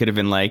where she could have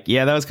been like,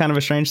 yeah, that was kind of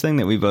a strange thing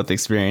that we both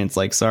experienced.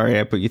 Like, sorry,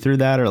 I put you through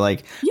that. Or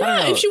like,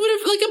 yeah, if she would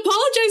have like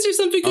apologized or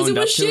something because it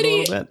was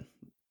shitty.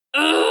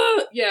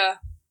 Yeah.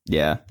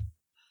 Yeah.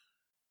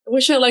 I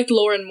wish I liked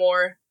Lauren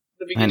more at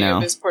the beginning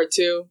of this part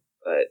 2,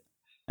 but.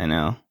 I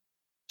know.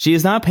 She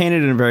is not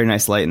painted in a very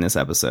nice light in this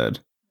episode.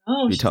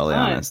 Oh, to be totally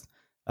honest.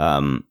 I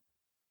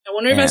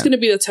wonder if that's going to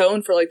be the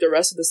tone for like the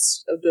rest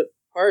of the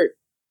part.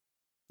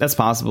 That's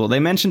possible.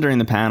 They mentioned during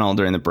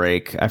the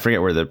break, I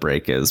forget where the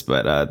break is,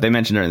 but they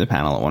mentioned during the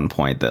panel at one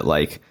point that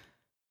like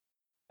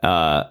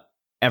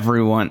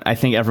everyone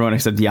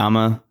except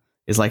Yama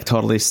is like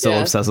totally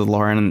still obsessed with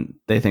Lauren, and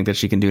they think that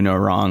she can do no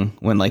wrong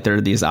when like there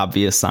are these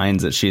obvious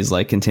signs that she's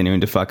like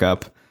continuing to fuck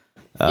up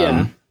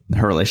her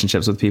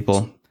relationships with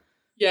people.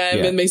 Yeah,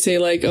 and then they say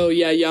like, oh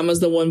yeah, Yama's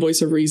the one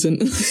voice of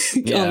reason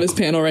on this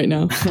panel right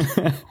now.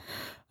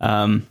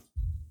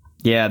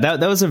 Yeah, that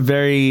was a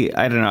very,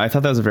 I don't know, I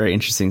thought that was a very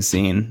interesting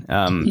scene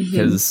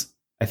because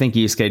I think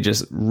Yusuke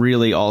just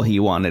really all he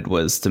wanted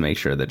was to make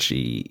sure that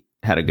she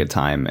had a good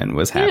time and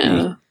was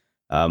happy,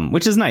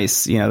 which is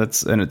nice.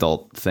 That's an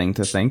adult thing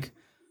to think.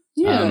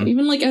 Yeah,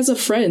 even like as a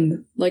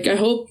friend, like I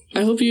hope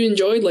you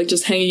enjoyed like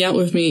just hanging out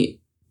with me,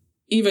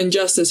 even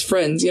just as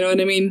friends. You know what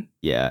I mean?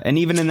 Yeah, and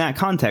even in that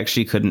context,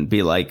 she couldn't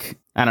be like,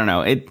 I don't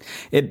know.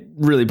 It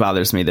really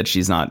bothers me that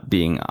she's not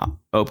being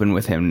open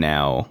with him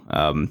now.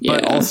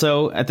 But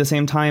also at the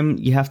same time,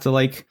 you have to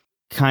like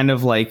kind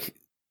of like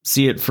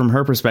see it from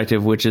her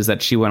perspective, which is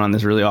that she went on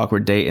this really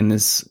awkward date and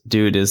this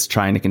dude is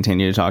trying to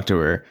continue to talk to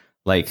her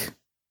like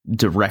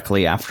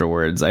directly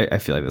afterwards. I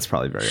feel like that's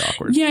probably very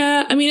awkward.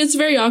 Yeah, I mean, it's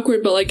very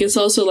awkward, but like it's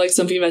also like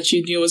something that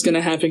you knew was going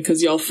to happen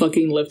because y'all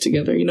fucking live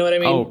together. You know what I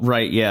mean? Oh,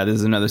 right. Yeah, this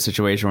is another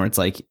situation where it's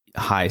like,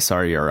 hi,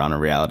 sorry, you're on a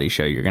reality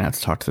show. You're going to have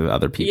to talk to the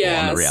other people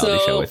on the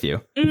reality show with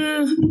you.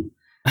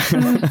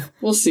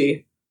 We'll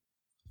see.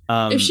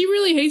 If she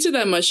really hates her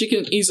that much, she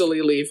can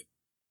easily leave.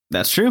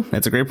 That's true.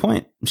 That's a great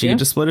point. She could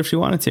just split if she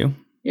wanted to.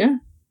 Yeah.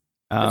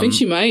 I think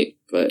she might,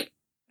 but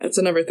that's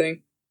another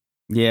thing.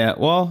 Yeah,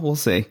 well, we'll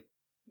see.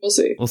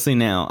 We'll see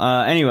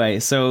now. Anyway,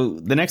 so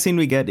the next scene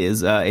we get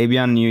is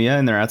Abion and Yuya,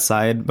 and they're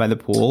outside by the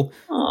pool.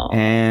 Aww.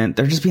 And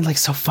they're just being like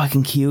so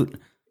fucking cute.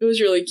 It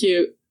was really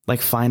cute.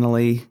 Like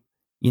finally,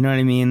 you know what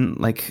I mean?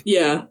 Like,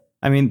 yeah.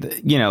 I mean,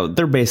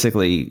 they're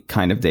basically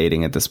kind of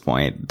dating at this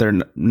point. They're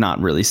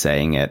not really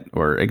saying it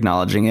or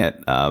acknowledging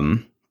it.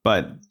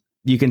 But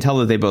you can tell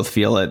that they both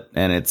feel it,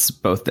 and it's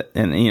both,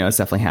 and it's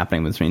definitely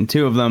happening between the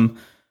two of them.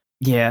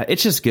 Yeah,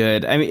 it's just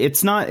good. I mean,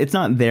 it's not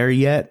there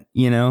yet,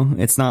 you know?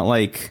 It's not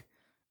like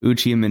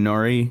Uchi and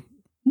Minori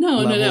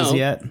levels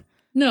yet.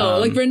 No,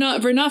 like we're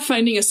not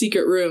finding a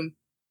secret room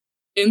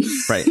in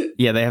right.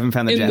 Yeah, they haven't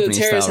found the Japanese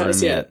style room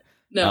yet.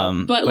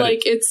 No, but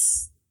like it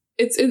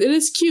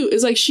is cute.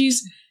 It's like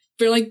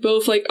they're like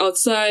both like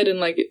outside and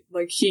like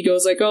he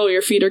goes like, oh,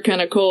 your feet are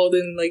kind of cold,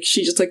 and like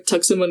she just like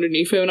tucks him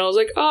underneath him, and I was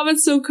like, oh,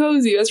 that's so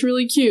cozy. That's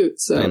really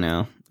cute. So I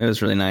know. It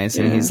was really nice.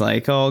 Yeah. And he's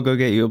like, oh, I'll go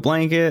get you a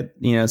blanket,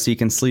 you know, so you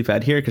can sleep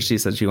out here, because she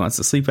said she wants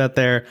to sleep out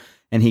there.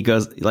 And he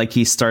goes, like,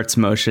 he starts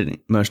motioning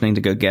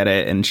to go get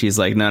it. And she's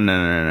like, no,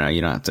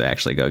 you don't have to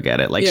actually go get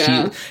it. Like,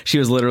 she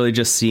was literally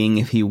just seeing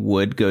if he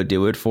would go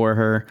do it for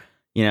her,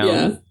 you know?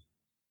 Yeah.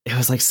 It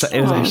was like,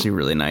 it was actually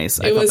really nice.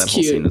 I thought that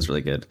whole scene was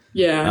really good.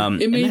 Yeah.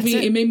 It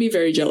made me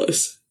very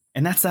jealous.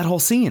 And that's that whole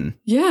scene.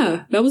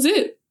 Yeah, that was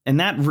it. And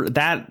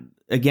that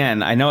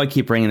again, I know I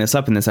keep bringing this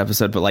up in this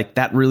episode, but like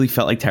that really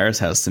felt like Terrace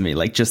House to me.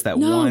 Like just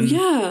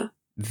that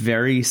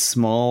very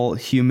small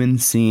human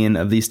scene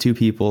of these two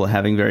people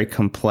having very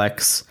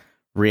complex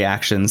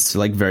reactions to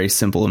like very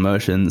simple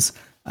emotions.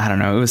 I don't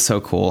know. It was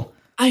so cool.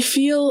 I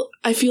feel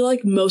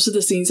like most of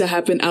the scenes that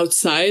happen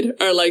outside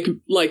are like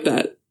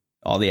that.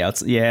 All the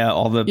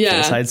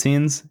poolside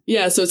scenes.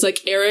 Yeah. So it's like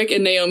Eric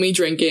and Naomi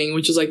drinking,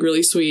 which is like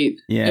really sweet.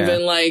 Yeah. And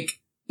then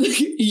like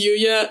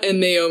Yuya and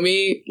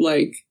Naomi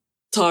like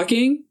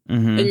talking,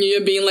 and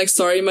Yuya being like,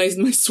 sorry, my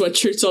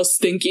sweatshirt's all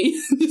stinky.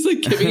 Just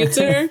like giving it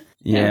to her.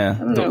 Yeah.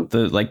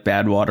 The like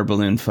bad water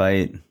balloon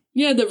fight.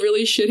 Yeah, the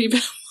really shitty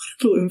bad water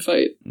balloon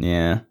fight.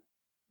 Yeah.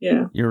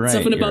 Yeah. You're right.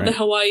 Something about the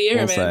Hawaii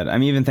air, poolside. Man.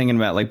 I'm even thinking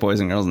about like Boys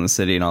and Girls in the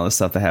City and all the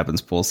stuff that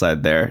happens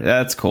poolside there.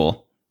 That's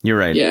cool. You're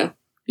right. Yeah.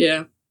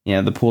 Yeah.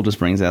 Yeah, the pool just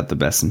brings out the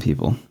best in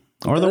people.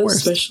 Or the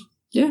worst.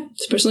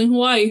 Especially in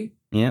Hawaii.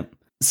 Yep.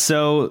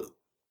 So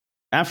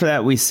after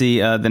that, we see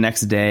the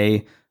next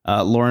day,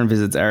 Lauren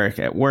visits Eric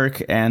at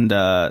work, and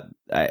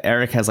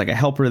Eric has like a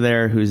helper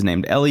there who's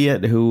named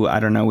Elliot, who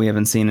I don't know, we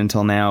haven't seen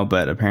until now,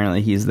 but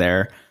apparently he's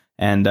there.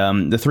 And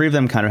the three of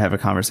them kind of have a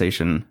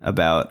conversation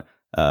about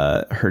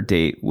her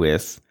date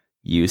with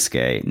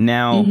Yusuke.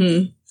 Now,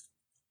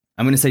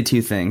 I'm going to say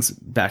two things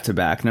back to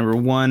back. Number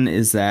one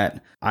is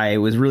that I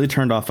was really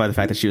turned off by the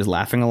fact that she was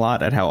laughing a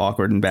lot at how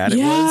awkward and bad it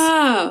was.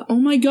 Yeah. Oh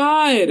my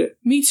God.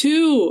 Me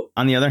too.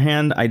 On the other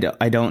hand, I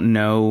don't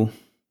know.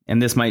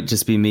 And this might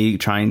just be me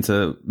trying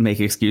to make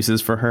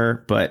excuses for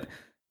her, but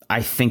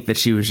I think that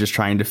she was just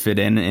trying to fit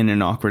in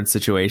an awkward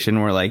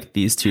situation where like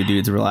these two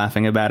dudes were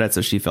laughing about it.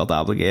 So she felt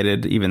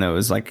obligated, even though it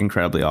was like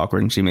incredibly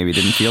awkward and she maybe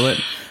didn't feel it.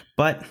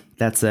 But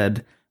that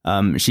said,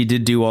 she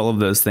did do all of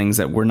those things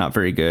that were not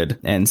very good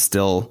and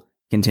still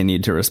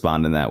continued to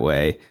respond in that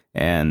way.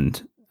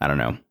 And I don't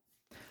know.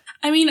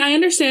 I mean, I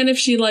understand if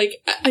she like,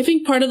 I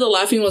think part of the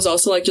laughing was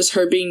also like just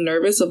her being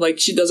nervous of like,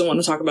 she doesn't want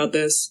to talk about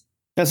this.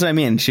 That's what I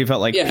mean. She felt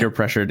like peer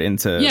pressured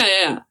into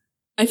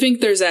I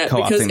think there's that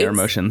co-opting their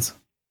emotions.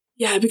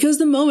 Yeah, because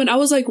the moment I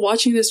was like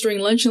watching this during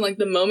lunch, and like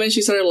the moment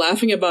she started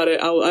laughing about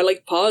it, I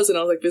like paused and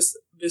I was like,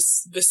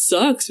 this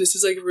sucks. This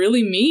is like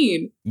really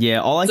mean.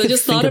 Yeah, all I could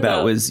think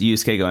about was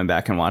Yusuke going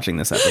back and watching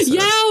this episode.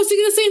 Yeah, I was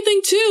thinking the same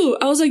thing too.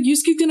 I was like,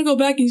 Yusuke's gonna go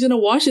back and he's gonna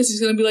watch this.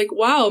 He's gonna be like,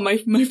 wow,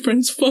 my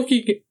friends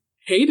fucking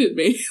hated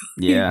me.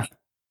 Yeah,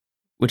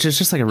 which is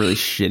just like a really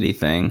shitty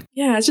thing.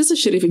 Yeah, it's just a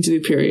shitty thing to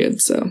do,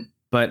 period. So.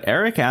 But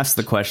Eric asked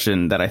the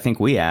question that I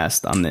think we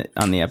asked on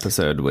the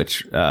episode,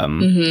 which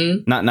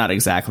not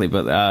exactly,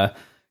 but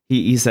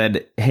he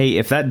said, hey,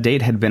 if that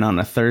date had been on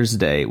a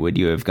Thursday, would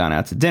you have gone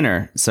out to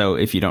dinner? So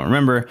if you don't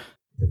remember,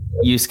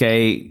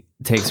 Yusuke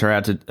takes her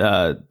out to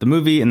the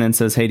movie and then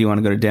says, hey, do you want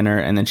to go to dinner?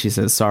 And then she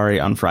says, sorry,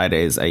 on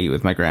Fridays I eat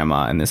with my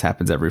grandma, and this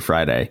happens every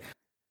Friday.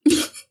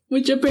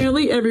 Which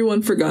apparently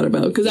everyone forgot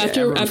about, because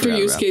after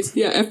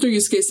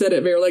Yusuke said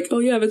it, they were like, oh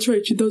yeah, that's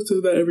right, she does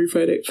do that every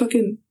Friday.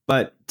 Fucking.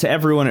 But to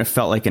everyone, it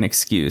felt like an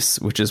excuse,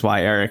 which is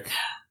why Eric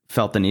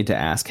felt the need to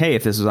ask, hey,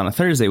 if this was on a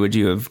Thursday, would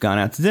you have gone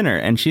out to dinner?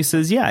 And she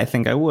says, yeah, I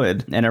think I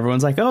would. And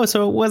everyone's like, oh,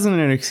 so it wasn't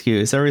an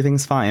excuse.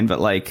 Everything's fine. But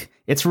like,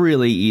 it's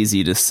really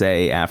easy to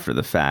say after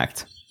the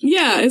fact.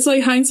 Yeah, it's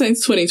like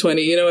hindsight's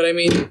 20/20. You know what I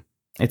mean?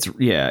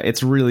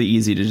 It's really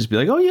easy to just be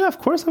like, oh yeah, of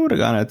course I would have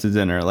gone out to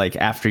dinner. Like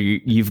after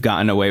you've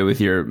gotten away with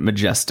your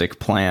majestic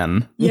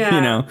plan. Yeah.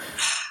 You know?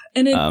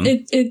 And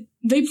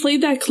they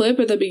played that clip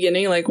at the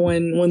beginning, like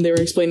when they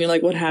were explaining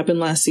like what happened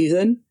last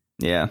season.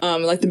 Yeah.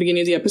 Like the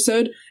beginning of the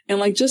episode. And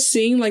like just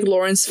seeing like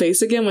Lauren's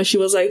face again when she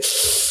was like,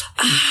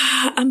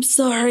 I'm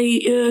sorry.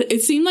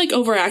 It seemed like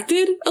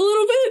overacted a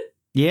little bit.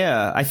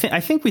 Yeah. I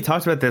think we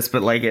talked about this,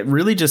 but like it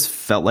really just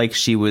felt like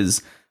she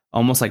was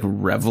almost like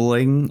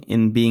reveling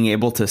in being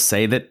able to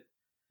say that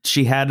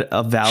she had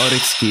a valid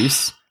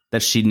excuse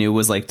that she knew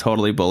was like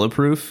totally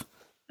bulletproof.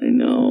 I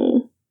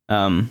know.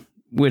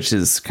 Which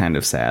is kind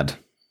of sad.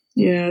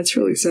 Yeah, it's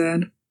really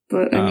sad.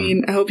 But I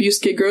mean, I hope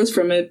Yusuke grows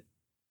from it.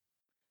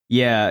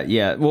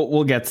 Yeah.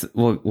 We'll get to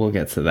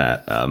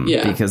that.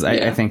 Because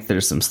I think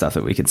there's some stuff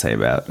that we could say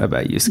about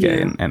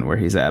Yusuke and where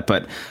he's at.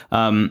 But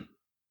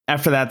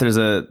after that, there's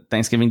a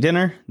Thanksgiving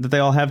dinner that they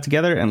all have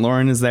together, and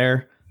Lauren is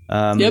there.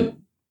 Yep.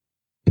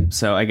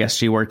 So I guess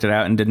she worked it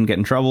out and didn't get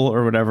in trouble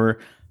or whatever.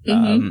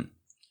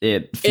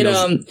 It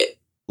feels...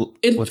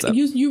 What's up?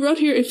 You wrote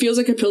here, it feels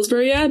like a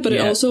Pillsbury ad, but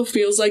it also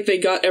feels like they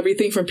got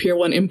everything from Pier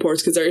 1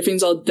 Imports because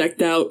everything's all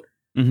decked out.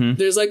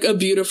 There's like a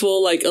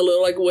beautiful, like a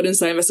little like wooden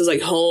sign that says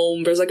like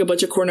home. There's like a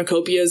bunch of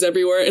cornucopias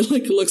everywhere. It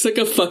like looks like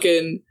a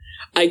fucking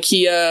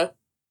IKEA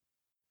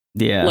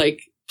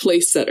like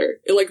place setter.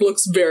 It like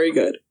looks very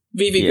good.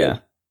 VV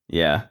good.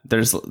 Yeah.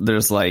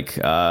 There's like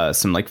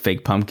some like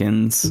fake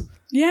pumpkins.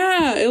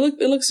 Yeah, it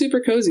looks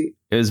super cozy.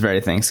 It was very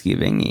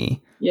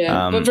Thanksgiving-y.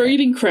 Yeah, but they're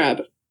eating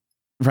crab.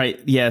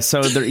 Right. Yeah.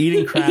 So they're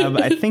eating crab.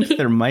 I think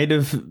there might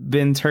have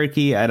been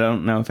turkey. I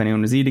don't know if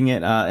anyone was eating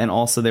it. And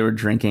also they were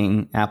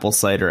drinking apple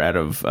cider out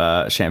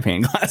of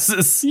champagne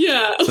glasses.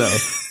 Yeah. So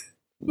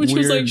which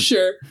was like,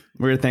 sure.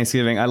 Weird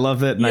Thanksgiving. I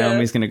love that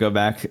Naomi's going to go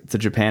back to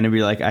Japan and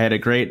be like, I had a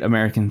great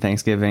American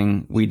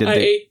Thanksgiving. We did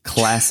the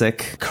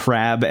classic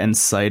crab and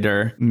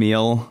cider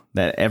meal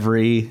that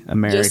every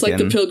American... Just like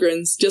the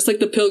Pilgrims. Just like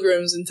the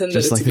Pilgrims intended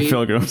it to be. Just like the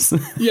Pilgrims.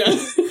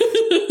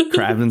 Yeah.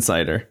 Crab and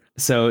cider.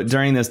 So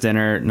during this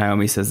dinner,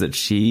 Naomi says that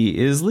she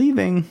is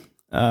leaving.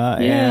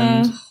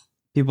 And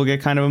people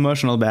get kind of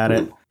emotional about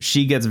it.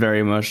 She gets very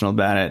emotional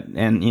about it.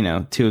 And, you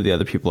know, two of the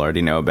other people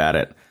already know about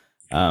it.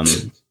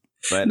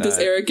 But does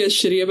Eric get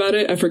shitty about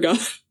it? I forgot.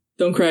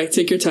 Don't cry.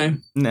 Take your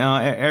time. No,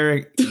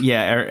 Eric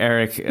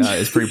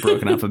is pretty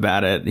broken up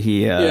about it.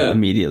 He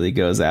immediately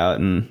goes out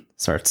and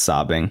starts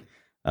sobbing.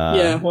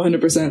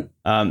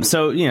 100%.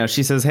 So, you know,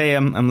 she says, hey,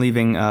 I'm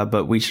leaving,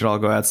 but we should all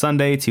go out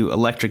Sunday to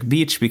Electric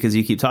Beach because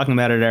you keep talking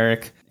about it,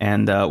 Eric,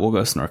 and we'll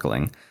go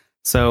snorkeling.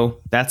 So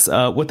that's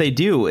what they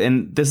do.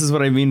 And this is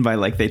what I mean by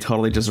like they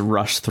totally just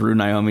rush through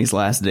Naomi's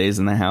last days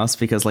in the house,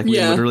 because like we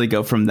literally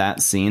go from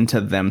that scene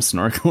to them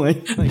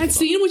snorkeling. Like, that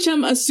scene, which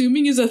I'm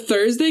assuming is a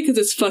Thursday because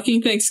it's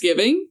fucking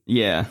Thanksgiving.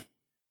 Yeah.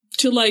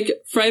 To like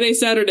Friday,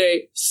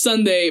 Saturday,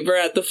 Sunday, we're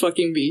at the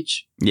fucking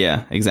beach.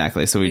 Yeah,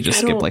 exactly. So we like,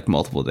 just skip like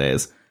multiple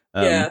days.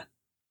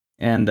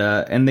 And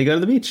they go to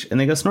the beach and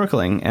they go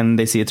snorkeling and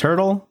they see a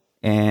turtle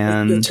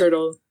and the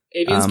turtle,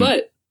 Avian's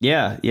butt.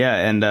 Yeah.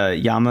 And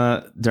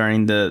Yama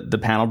during the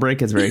panel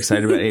break is very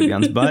excited about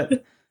Avion's butt. He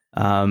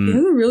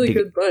has a really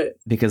good butt.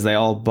 Because they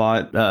all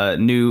bought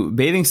new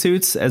bathing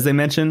suits, as they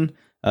mentioned,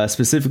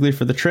 specifically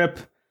for the trip.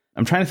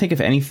 I'm trying to think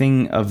if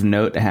anything of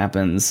note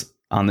happens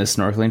on this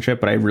snorkeling trip,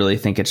 but I really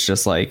think it's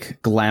just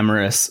like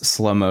glamorous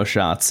slow-mo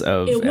shots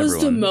of everyone. It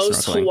was the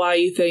most snorkeling.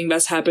 Hawaii thing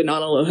that's happened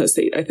on Aloha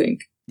State, I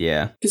think.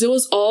 Yeah. Because it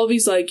was all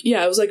these like,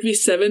 it was like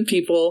these 7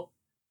 people.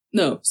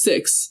 No,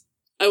 6.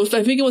 I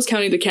think it was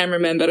counting the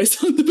cameraman that I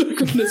saw in the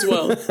background as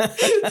well.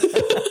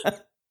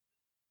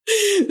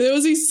 There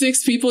was these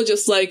 6 people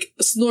just like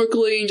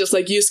snorkeling, just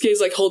like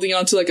Yusuke's like holding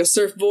onto like a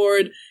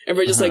surfboard, and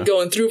we're just like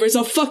going through. There's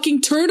a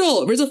fucking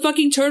turtle. There's a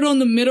fucking turtle in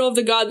the middle of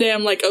the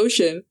goddamn like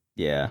ocean.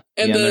 Yeah.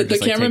 And the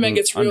cameraman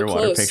gets real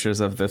underwater close. Pictures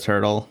of the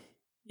turtle.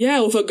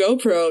 Yeah, with a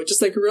GoPro,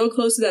 just like real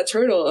close to that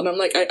turtle. And I'm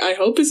like, I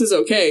hope this is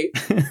okay.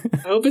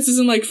 I hope this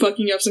isn't like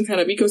fucking up some kind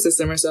of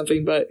ecosystem or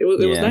something. But it was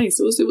nice.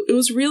 It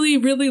was really,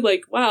 really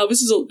like, wow,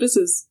 this is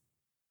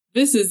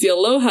the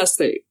Aloha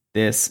State.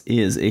 This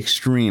is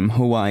extreme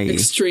Hawaii.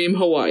 Extreme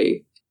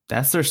Hawaii.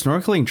 That's their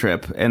snorkeling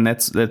trip, and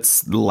that's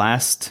the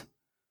last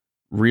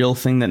real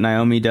thing that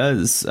Naomi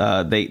does.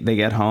 They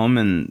get home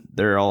and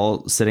they're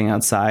all sitting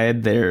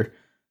outside. They're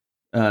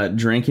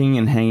drinking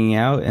and hanging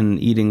out and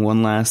eating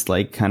one last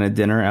like kind of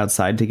dinner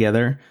outside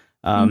together.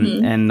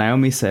 And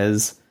Naomi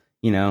says,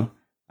 you know,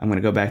 I'm going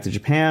to go back to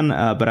Japan,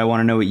 but I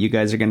want to know what you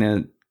guys are going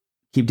to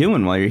keep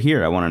doing while you're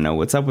here. I want to know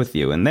what's up with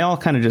you. And they all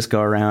kind of just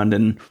go around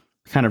and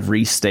kind of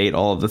restate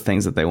all of the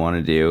things that they want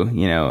to do.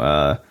 You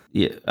know,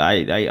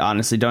 I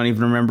honestly don't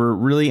even remember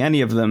really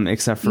any of them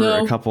except for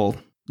a couple.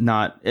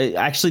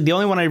 Actually, the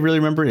only one I really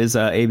remember is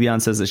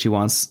Avion says that she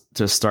wants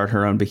to start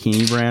her own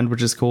bikini brand,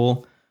 which is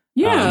cool.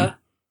 Yeah.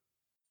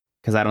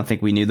 Because I don't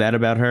think we knew that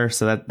about her,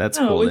 so that's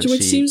cool. Which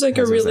seems like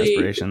a really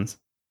aspirations.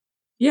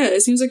 Yeah,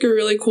 it seems like a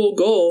really cool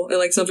goal and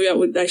like something that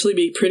would actually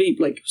be pretty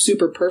like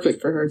super perfect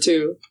for her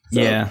too.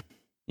 So.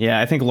 Yeah.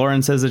 I think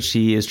Lauren says that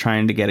she is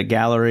trying to get a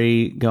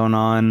gallery going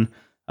on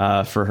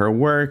for her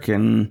work,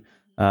 and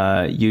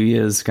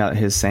Yuya's got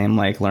his same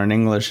like learn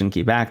English and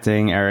keep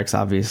acting. Eric's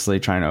obviously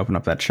trying to open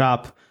up that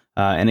shop,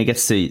 and it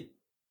gets to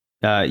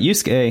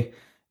Yusuke.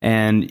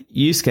 And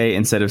Yusuke,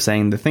 instead of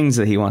saying the things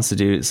that he wants to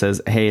do,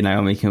 says, hey,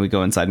 Naomi, can we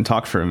go inside and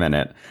talk for a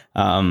minute?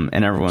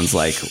 And everyone's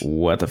like,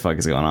 what the fuck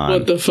is going on?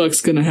 What the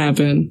fuck's going to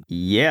happen?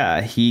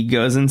 Yeah, he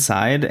goes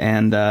inside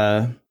and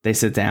they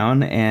sit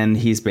down and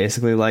he's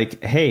basically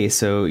like, hey,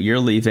 so you're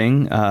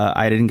leaving.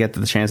 I didn't get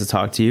the chance to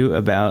talk to you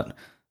about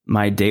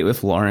my date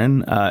with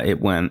Lauren.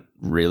 It went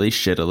really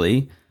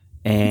shittily.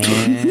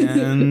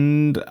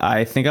 And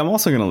I think I'm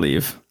also going to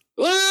leave.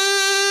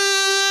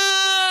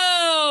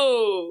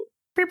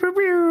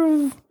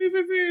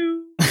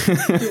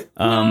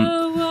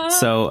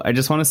 So I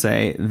just want to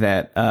say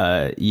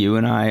that you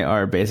and I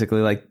are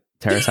basically like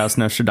Terrace House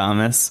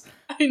Nostradamus.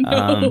 I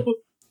know.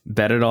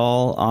 Bet it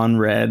all on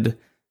red.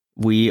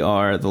 We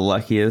are the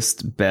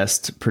luckiest,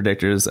 best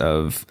predictors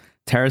of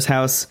Terrace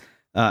House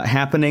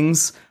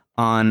happenings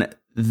on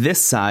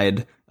this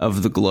side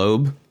of the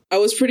globe. I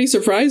was pretty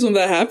surprised when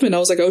that happened. I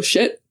was like, oh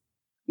shit,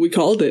 we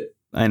called it.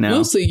 I know.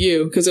 Mostly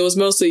you, because it was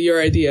mostly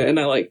your idea, and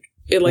it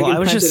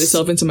implanted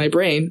itself into my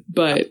brain.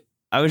 But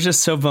I was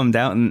just so bummed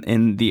out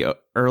in the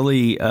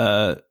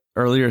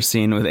earlier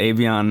scene with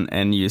Avion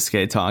and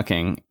Yusuke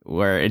talking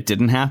where it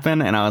didn't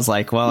happen, and I was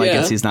like, well, I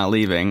guess he's not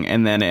leaving,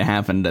 and then it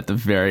happened at the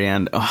very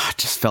end. Oh, it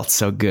just felt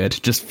so good.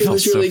 Just felt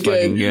so really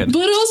fucking good.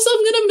 But also,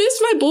 I'm gonna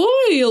miss my boy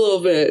a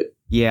little bit.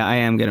 Yeah, I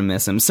am gonna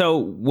miss him. So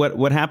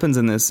what happens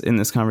in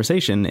this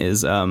conversation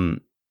is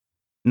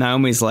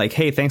Naomi's like,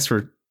 hey, thanks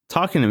for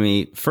talking to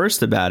me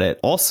first about it.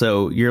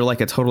 Also, you're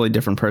like a totally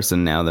different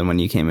person now than when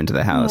you came into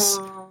the house.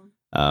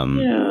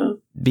 Yeah.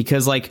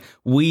 Because like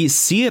we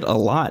see it a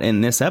lot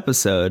in this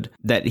episode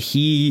that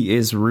he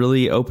is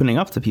really opening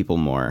up to people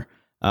more.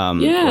 Or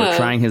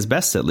trying his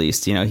best, at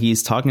least. You know,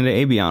 he's talking to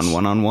Avion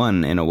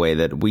one-on-one in a way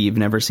that we've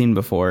never seen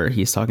before.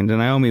 He's talking to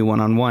Naomi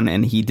one-on-one,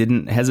 and he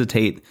didn't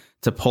hesitate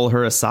to pull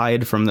her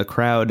aside from the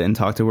crowd and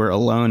talk to her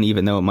alone,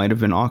 even though it might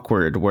have been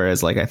awkward.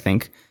 Whereas, like, I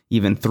think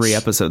even 3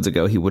 episodes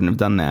ago, he wouldn't have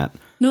done that.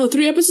 No,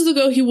 3 episodes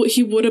ago,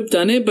 he would have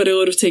done it, but it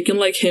would have taken,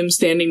 like, him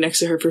standing next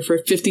to her for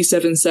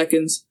 57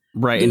 seconds.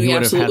 Right, and he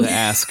would have had to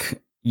ask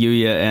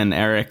Yuya and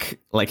Eric,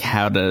 like,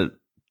 how to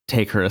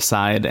take her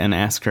aside and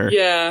ask her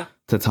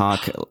to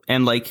talk.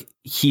 And, like,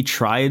 he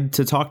tried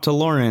to talk to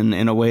Lauren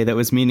in a way that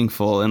was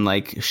meaningful, and,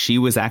 like, she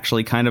was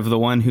actually kind of the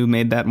one who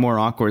made that more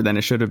awkward than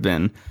it should have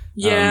been.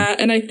 Yeah,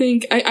 and I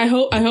think I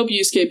hope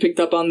Yusuke picked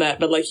up on that,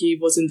 but like he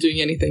wasn't doing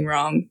anything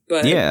wrong.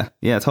 But yeah,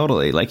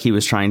 totally. Like he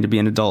was trying to be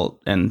an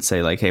adult and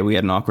say like, hey, we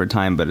had an awkward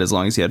time, but as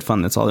long as you had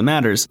fun, that's all that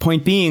matters.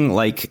 Point being,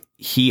 like,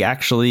 he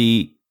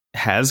actually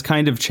has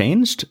kind of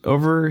changed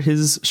over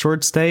his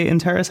short stay in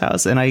Tara's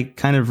house, and I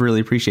kind of really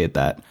appreciate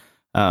that.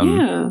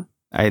 I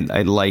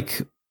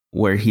like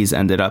where he's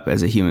ended up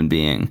as a human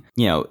being.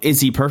 You know, is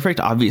he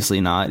perfect?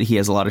 Obviously not. He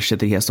has a lot of shit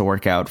that he has to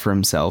work out for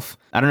himself.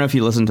 I don't know if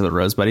you listened to the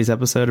Rose Buddies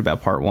episode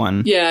about part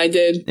 1. Yeah, I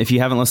did. If you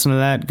haven't listened to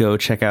that, go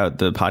check out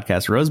the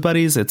podcast Rose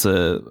Buddies. It's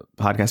a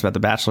podcast about The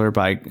Bachelor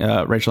by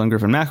Rachel and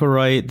Griffin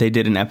McElroy. They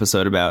did an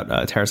episode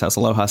about Terrace House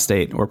Aloha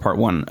State, or part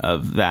 1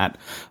 of that.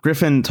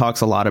 Griffin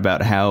talks a lot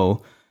about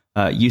how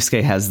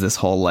Yusuke has this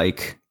whole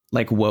like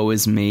woe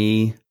is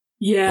me.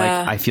 Yeah.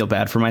 Like, I feel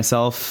bad for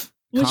myself.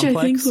 Which complex.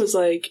 I think was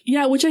like,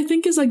 which I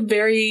think is like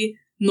very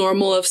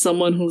normal of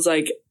someone who's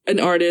like an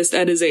artist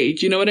at his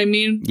age. You know what I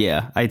mean?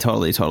 Yeah, I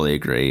totally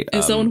agree.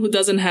 And someone who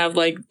doesn't have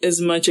like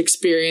as much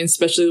experience,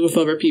 especially with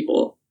other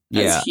people,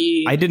 as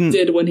he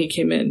did when he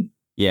came in.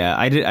 Yeah,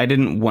 I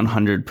didn't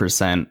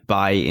 100%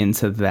 buy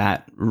into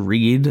that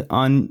read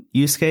on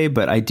Yusuke,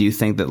 but I do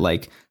think that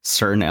like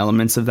certain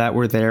elements of that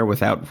were there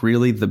without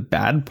really the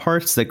bad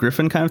parts that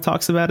Griffin kind of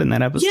talks about in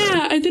that episode.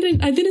 Yeah, I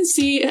didn't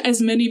see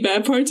as many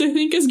bad parts, I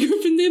think, as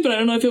Griffin did, but I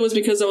don't know if it was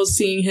because I was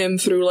seeing him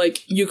through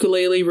like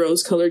ukulele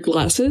rose-colored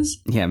glasses.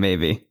 Yeah,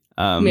 maybe.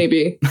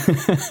 Maybe.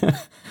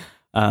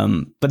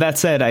 But that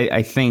said,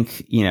 I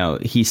think, you know,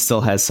 he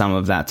still has some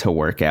of that to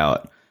work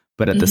out.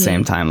 But at the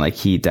same time, like,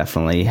 he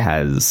definitely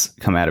has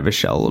come out of his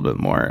shell a little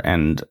bit more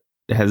and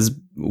has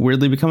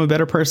weirdly become a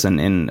better person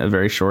in a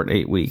very short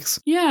 8 weeks.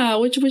 Yeah,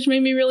 which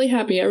made me really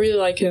happy. I really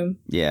like him.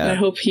 Yeah. And I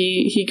hope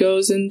he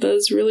goes and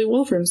does really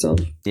well for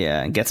himself.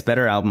 Yeah, and gets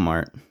better album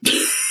art.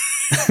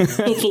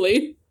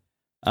 Hopefully.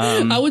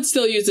 I would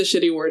still use the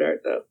shitty word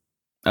art, though.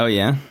 Oh,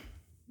 yeah?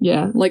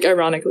 Yeah, like,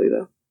 ironically,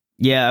 though.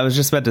 Yeah, I was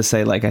just about to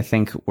say, like, I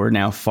think we're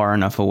now far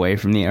enough away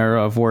from the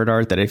era of word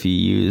art that if you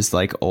use,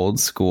 like, old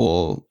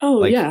school,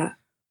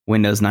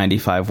 Windows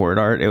 95 word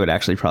art, it would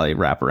actually probably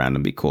wrap around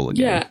and be cool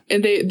again. Yeah,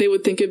 and they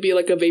would think it'd be,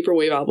 like, a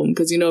vaporwave album,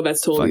 because, you know,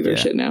 that's totally their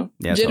shit now.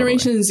 Yeah,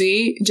 Generation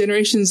Z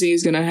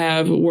is going to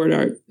have word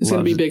art. It's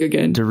going to be big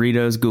again.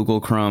 Doritos,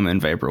 Google Chrome,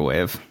 and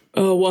vaporwave.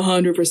 Oh,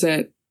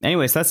 100%.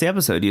 Anyways, that's the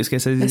episode.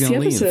 Yusuke says he's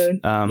going to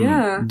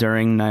leave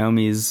during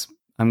Naomi's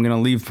I'm going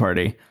to leave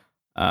party.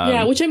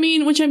 Which I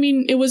mean,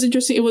 it was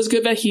interesting. It was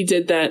good that he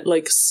did that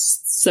like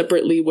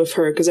separately with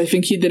her, because I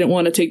think he didn't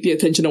want to take the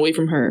attention away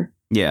from her.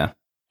 Yeah.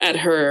 At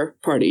her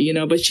party, you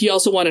know, but she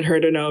also wanted her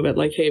to know that,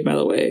 like, hey, by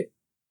the way,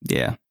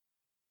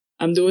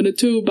 I'm doing it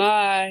too.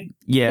 Bye.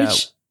 Yeah.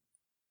 Which,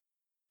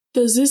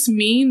 does this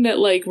mean that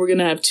like we're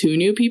gonna have 2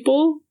 new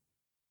people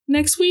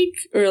next week,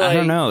 or like, I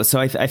don't know. So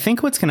I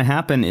think what's gonna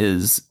happen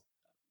is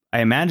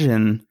I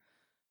imagine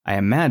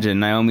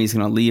Naomi's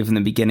going to leave in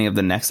the beginning of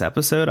the next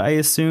episode, I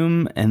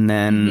assume. And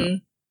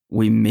then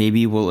we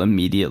maybe will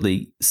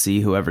immediately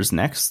see whoever's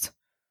next.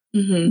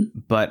 Mm-hmm.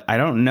 But I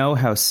don't know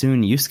how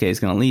soon Yusuke is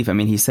going to leave. I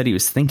mean, he said he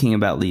was thinking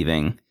about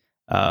leaving.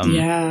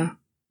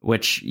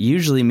 Which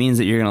usually means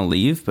that you're going to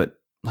leave, but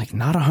like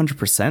not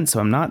 100%. So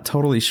I'm not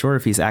totally sure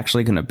if he's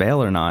actually going to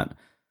bail or not.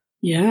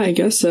 Yeah, I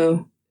guess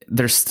so.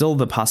 There's still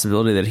the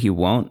possibility that he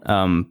won't.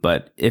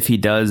 But if he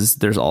does,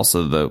 there's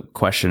also the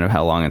question of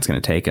how long it's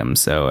going to take him.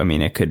 So, I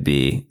mean, it could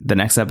be the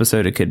next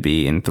episode. It could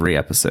be in 3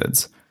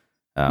 episodes.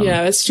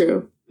 Yeah, that's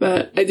true.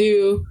 But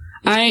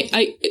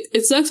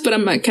it sucks, but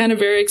I'm kind of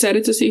very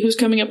excited to see who's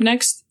coming up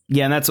next.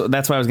 Yeah, and that's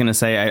what I was going to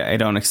say. I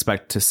don't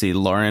expect to see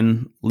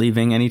Lauren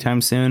leaving anytime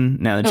soon.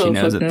 Now that she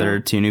knows that there are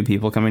 2 new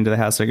people coming to the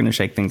house, they're going to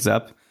shake things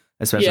up,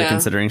 especially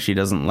considering she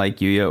doesn't like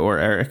Yuya or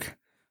Eric.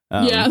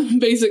 Yeah,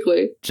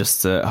 basically.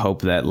 Just to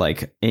hope that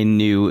like a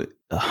new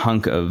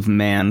hunk of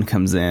man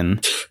comes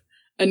in,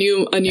 a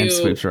new and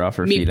sweeps her off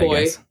her feet. Boy.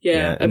 I guess.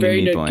 Yeah, a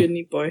very good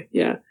neat boy.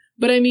 Yeah.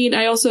 But I mean,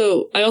 I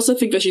also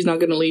think that she's not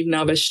going to leave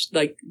now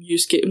that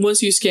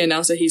once Yusuke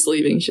announced that he's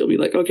leaving, she'll be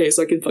like, okay,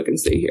 so I can fucking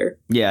stay here.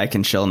 Yeah, I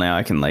can chill now.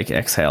 I can like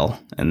exhale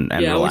and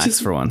relax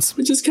for once.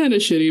 Which is kind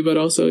of shitty, but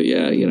also,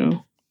 yeah, you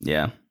know.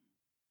 Yeah.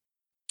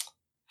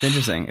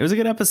 Interesting. It was a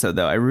good episode,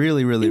 though. I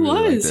really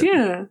liked it.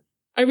 Yeah.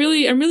 I'm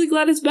really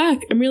glad it's back.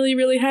 I'm really,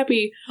 really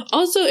happy.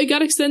 Also, it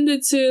got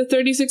extended to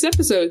 36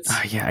 episodes.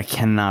 Oh, yeah, I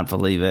cannot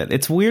believe it.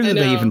 It's weird that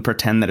they even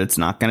pretend that it's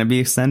not going to be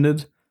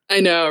extended. I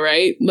know,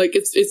 right? Like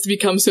it's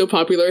become so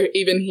popular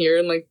even here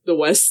in like the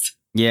West.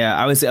 Yeah,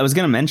 I was going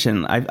to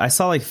mention I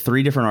saw like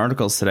 3 different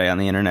articles today on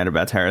the internet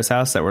about Terrace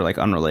House that were like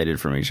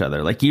unrelated from each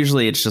other. Like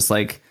usually it's just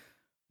like,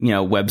 you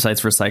know,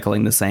 websites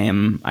recycling the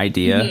same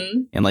idea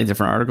in like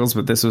different articles,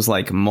 but this was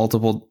like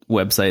multiple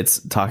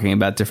websites talking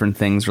about different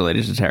things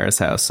related to Terrace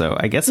House. So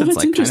I guess it's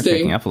like kind of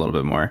picking up a little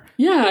bit more.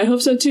 Yeah, I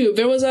hope so too.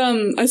 There was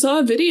I saw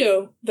a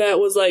video that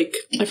was like,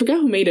 I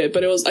forgot who made it,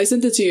 but I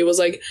sent it to you. It was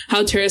like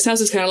how Terrace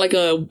House is kind of like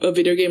a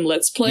video game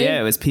Let's Play.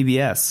 Yeah, it was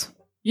PBS.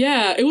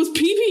 Yeah, it was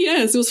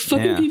PBS. It was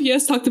fucking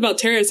PBS talked about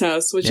Terrace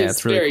House, which is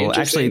it's really very cool.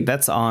 Actually,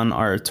 that's on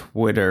our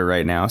Twitter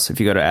right now. So if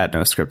you go to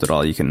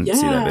 @NoScript@all, you can see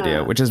that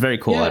video, which is very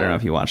cool. I don't know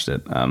if you watched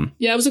it.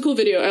 Yeah, it was a cool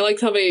video. I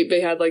liked how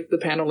they had like the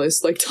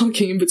panelists like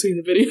talking in between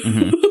the video.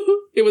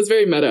 It was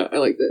very meta. I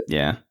liked it.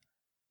 Yeah,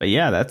 but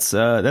yeah, that's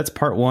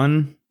part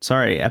 1.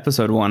 Sorry,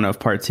 episode 1 of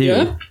part 2.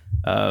 Yeah,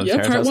 part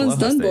 1's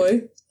done,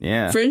 boy.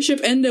 Yeah,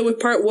 friendship ended with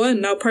part 1.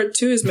 Now part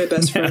 2 is my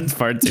best friend.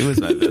 Part 2 is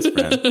my best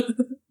friend.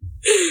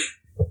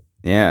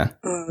 Yeah.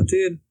 Oh,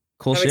 dude.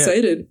 Cool shit. I'm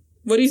excited.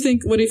 What do you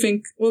think?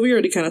 Well, we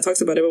already kind of talked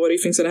about it, but what do you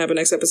think's going to happen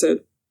next episode?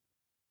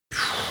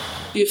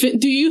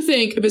 Do you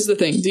think, this is the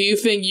thing, do you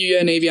think Yuya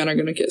and Avian are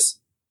going to kiss?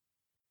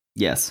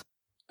 Yes.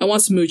 I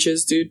want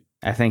smooches, dude.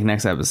 I think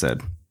next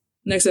episode.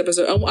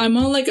 I'm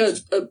on like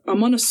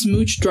I'm on a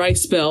smooch dry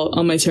spell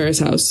on my Terrace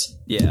House.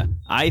 Yeah.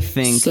 I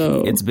think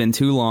it's been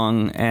too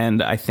long,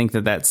 and I think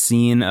that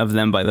scene of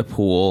them by the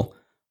pool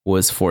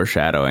was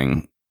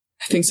foreshadowing.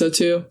 I think so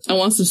too. I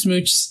want some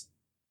smooches.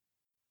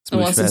 I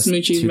want some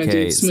smoochies, my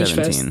dude. Smooch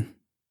Fest.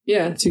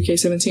 Yeah,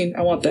 2K17.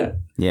 I want that.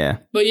 Yeah.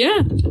 But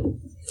yeah,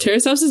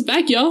 Terrace House is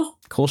back, y'all.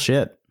 Cool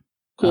shit.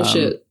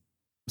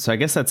 So I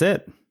guess that's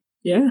it.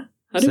 Yeah.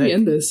 How do we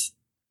end this?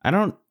 I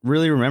don't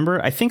really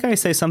remember. I think I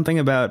say something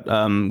about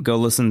go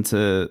listen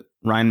to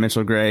Ryan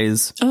Mitchell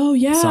Gray's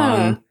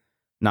song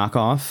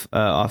Knockoff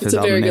off his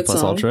album A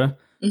Plus Ultra.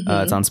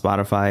 It's on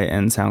Spotify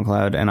and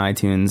SoundCloud and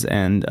iTunes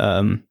and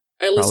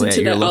I listened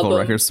to your that local album.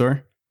 Record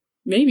store.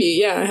 Maybe,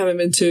 yeah. I haven't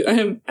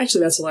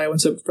actually, that's a lie. I went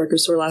to a record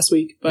store last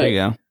week. But, there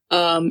you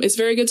go. It's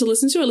very good to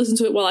listen to. I listen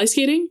to it while ice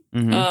skating.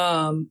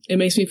 It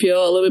makes me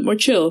feel a little bit more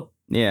chill.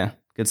 Yeah,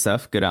 good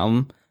stuff. Good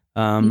album.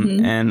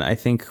 And I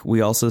think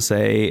we also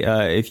say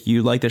if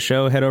you like the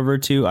show, head over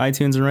to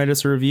iTunes and write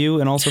us a review,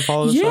 and also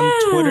follow us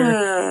on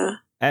Twitter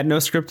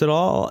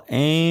 @NoScript@all,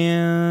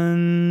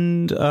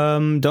 and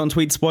don't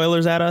tweet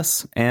spoilers at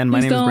us. And my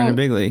name is Brendan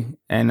Bigley,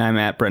 and I'm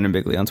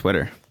 @BrendanBigley on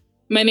Twitter.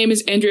 My name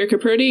is Andrea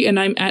Caperti, and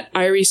I'm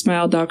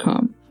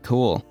 @IrieSmile.com.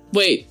 Cool.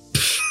 Wait.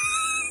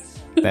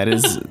 That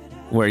is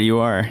where you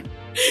are.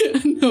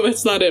 No,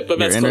 that's not it, but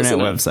your that's internet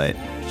close website.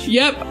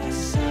 Yep.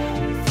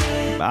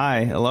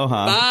 Bye.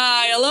 Aloha.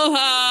 Bye.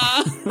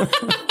 Aloha.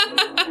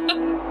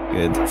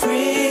 Good.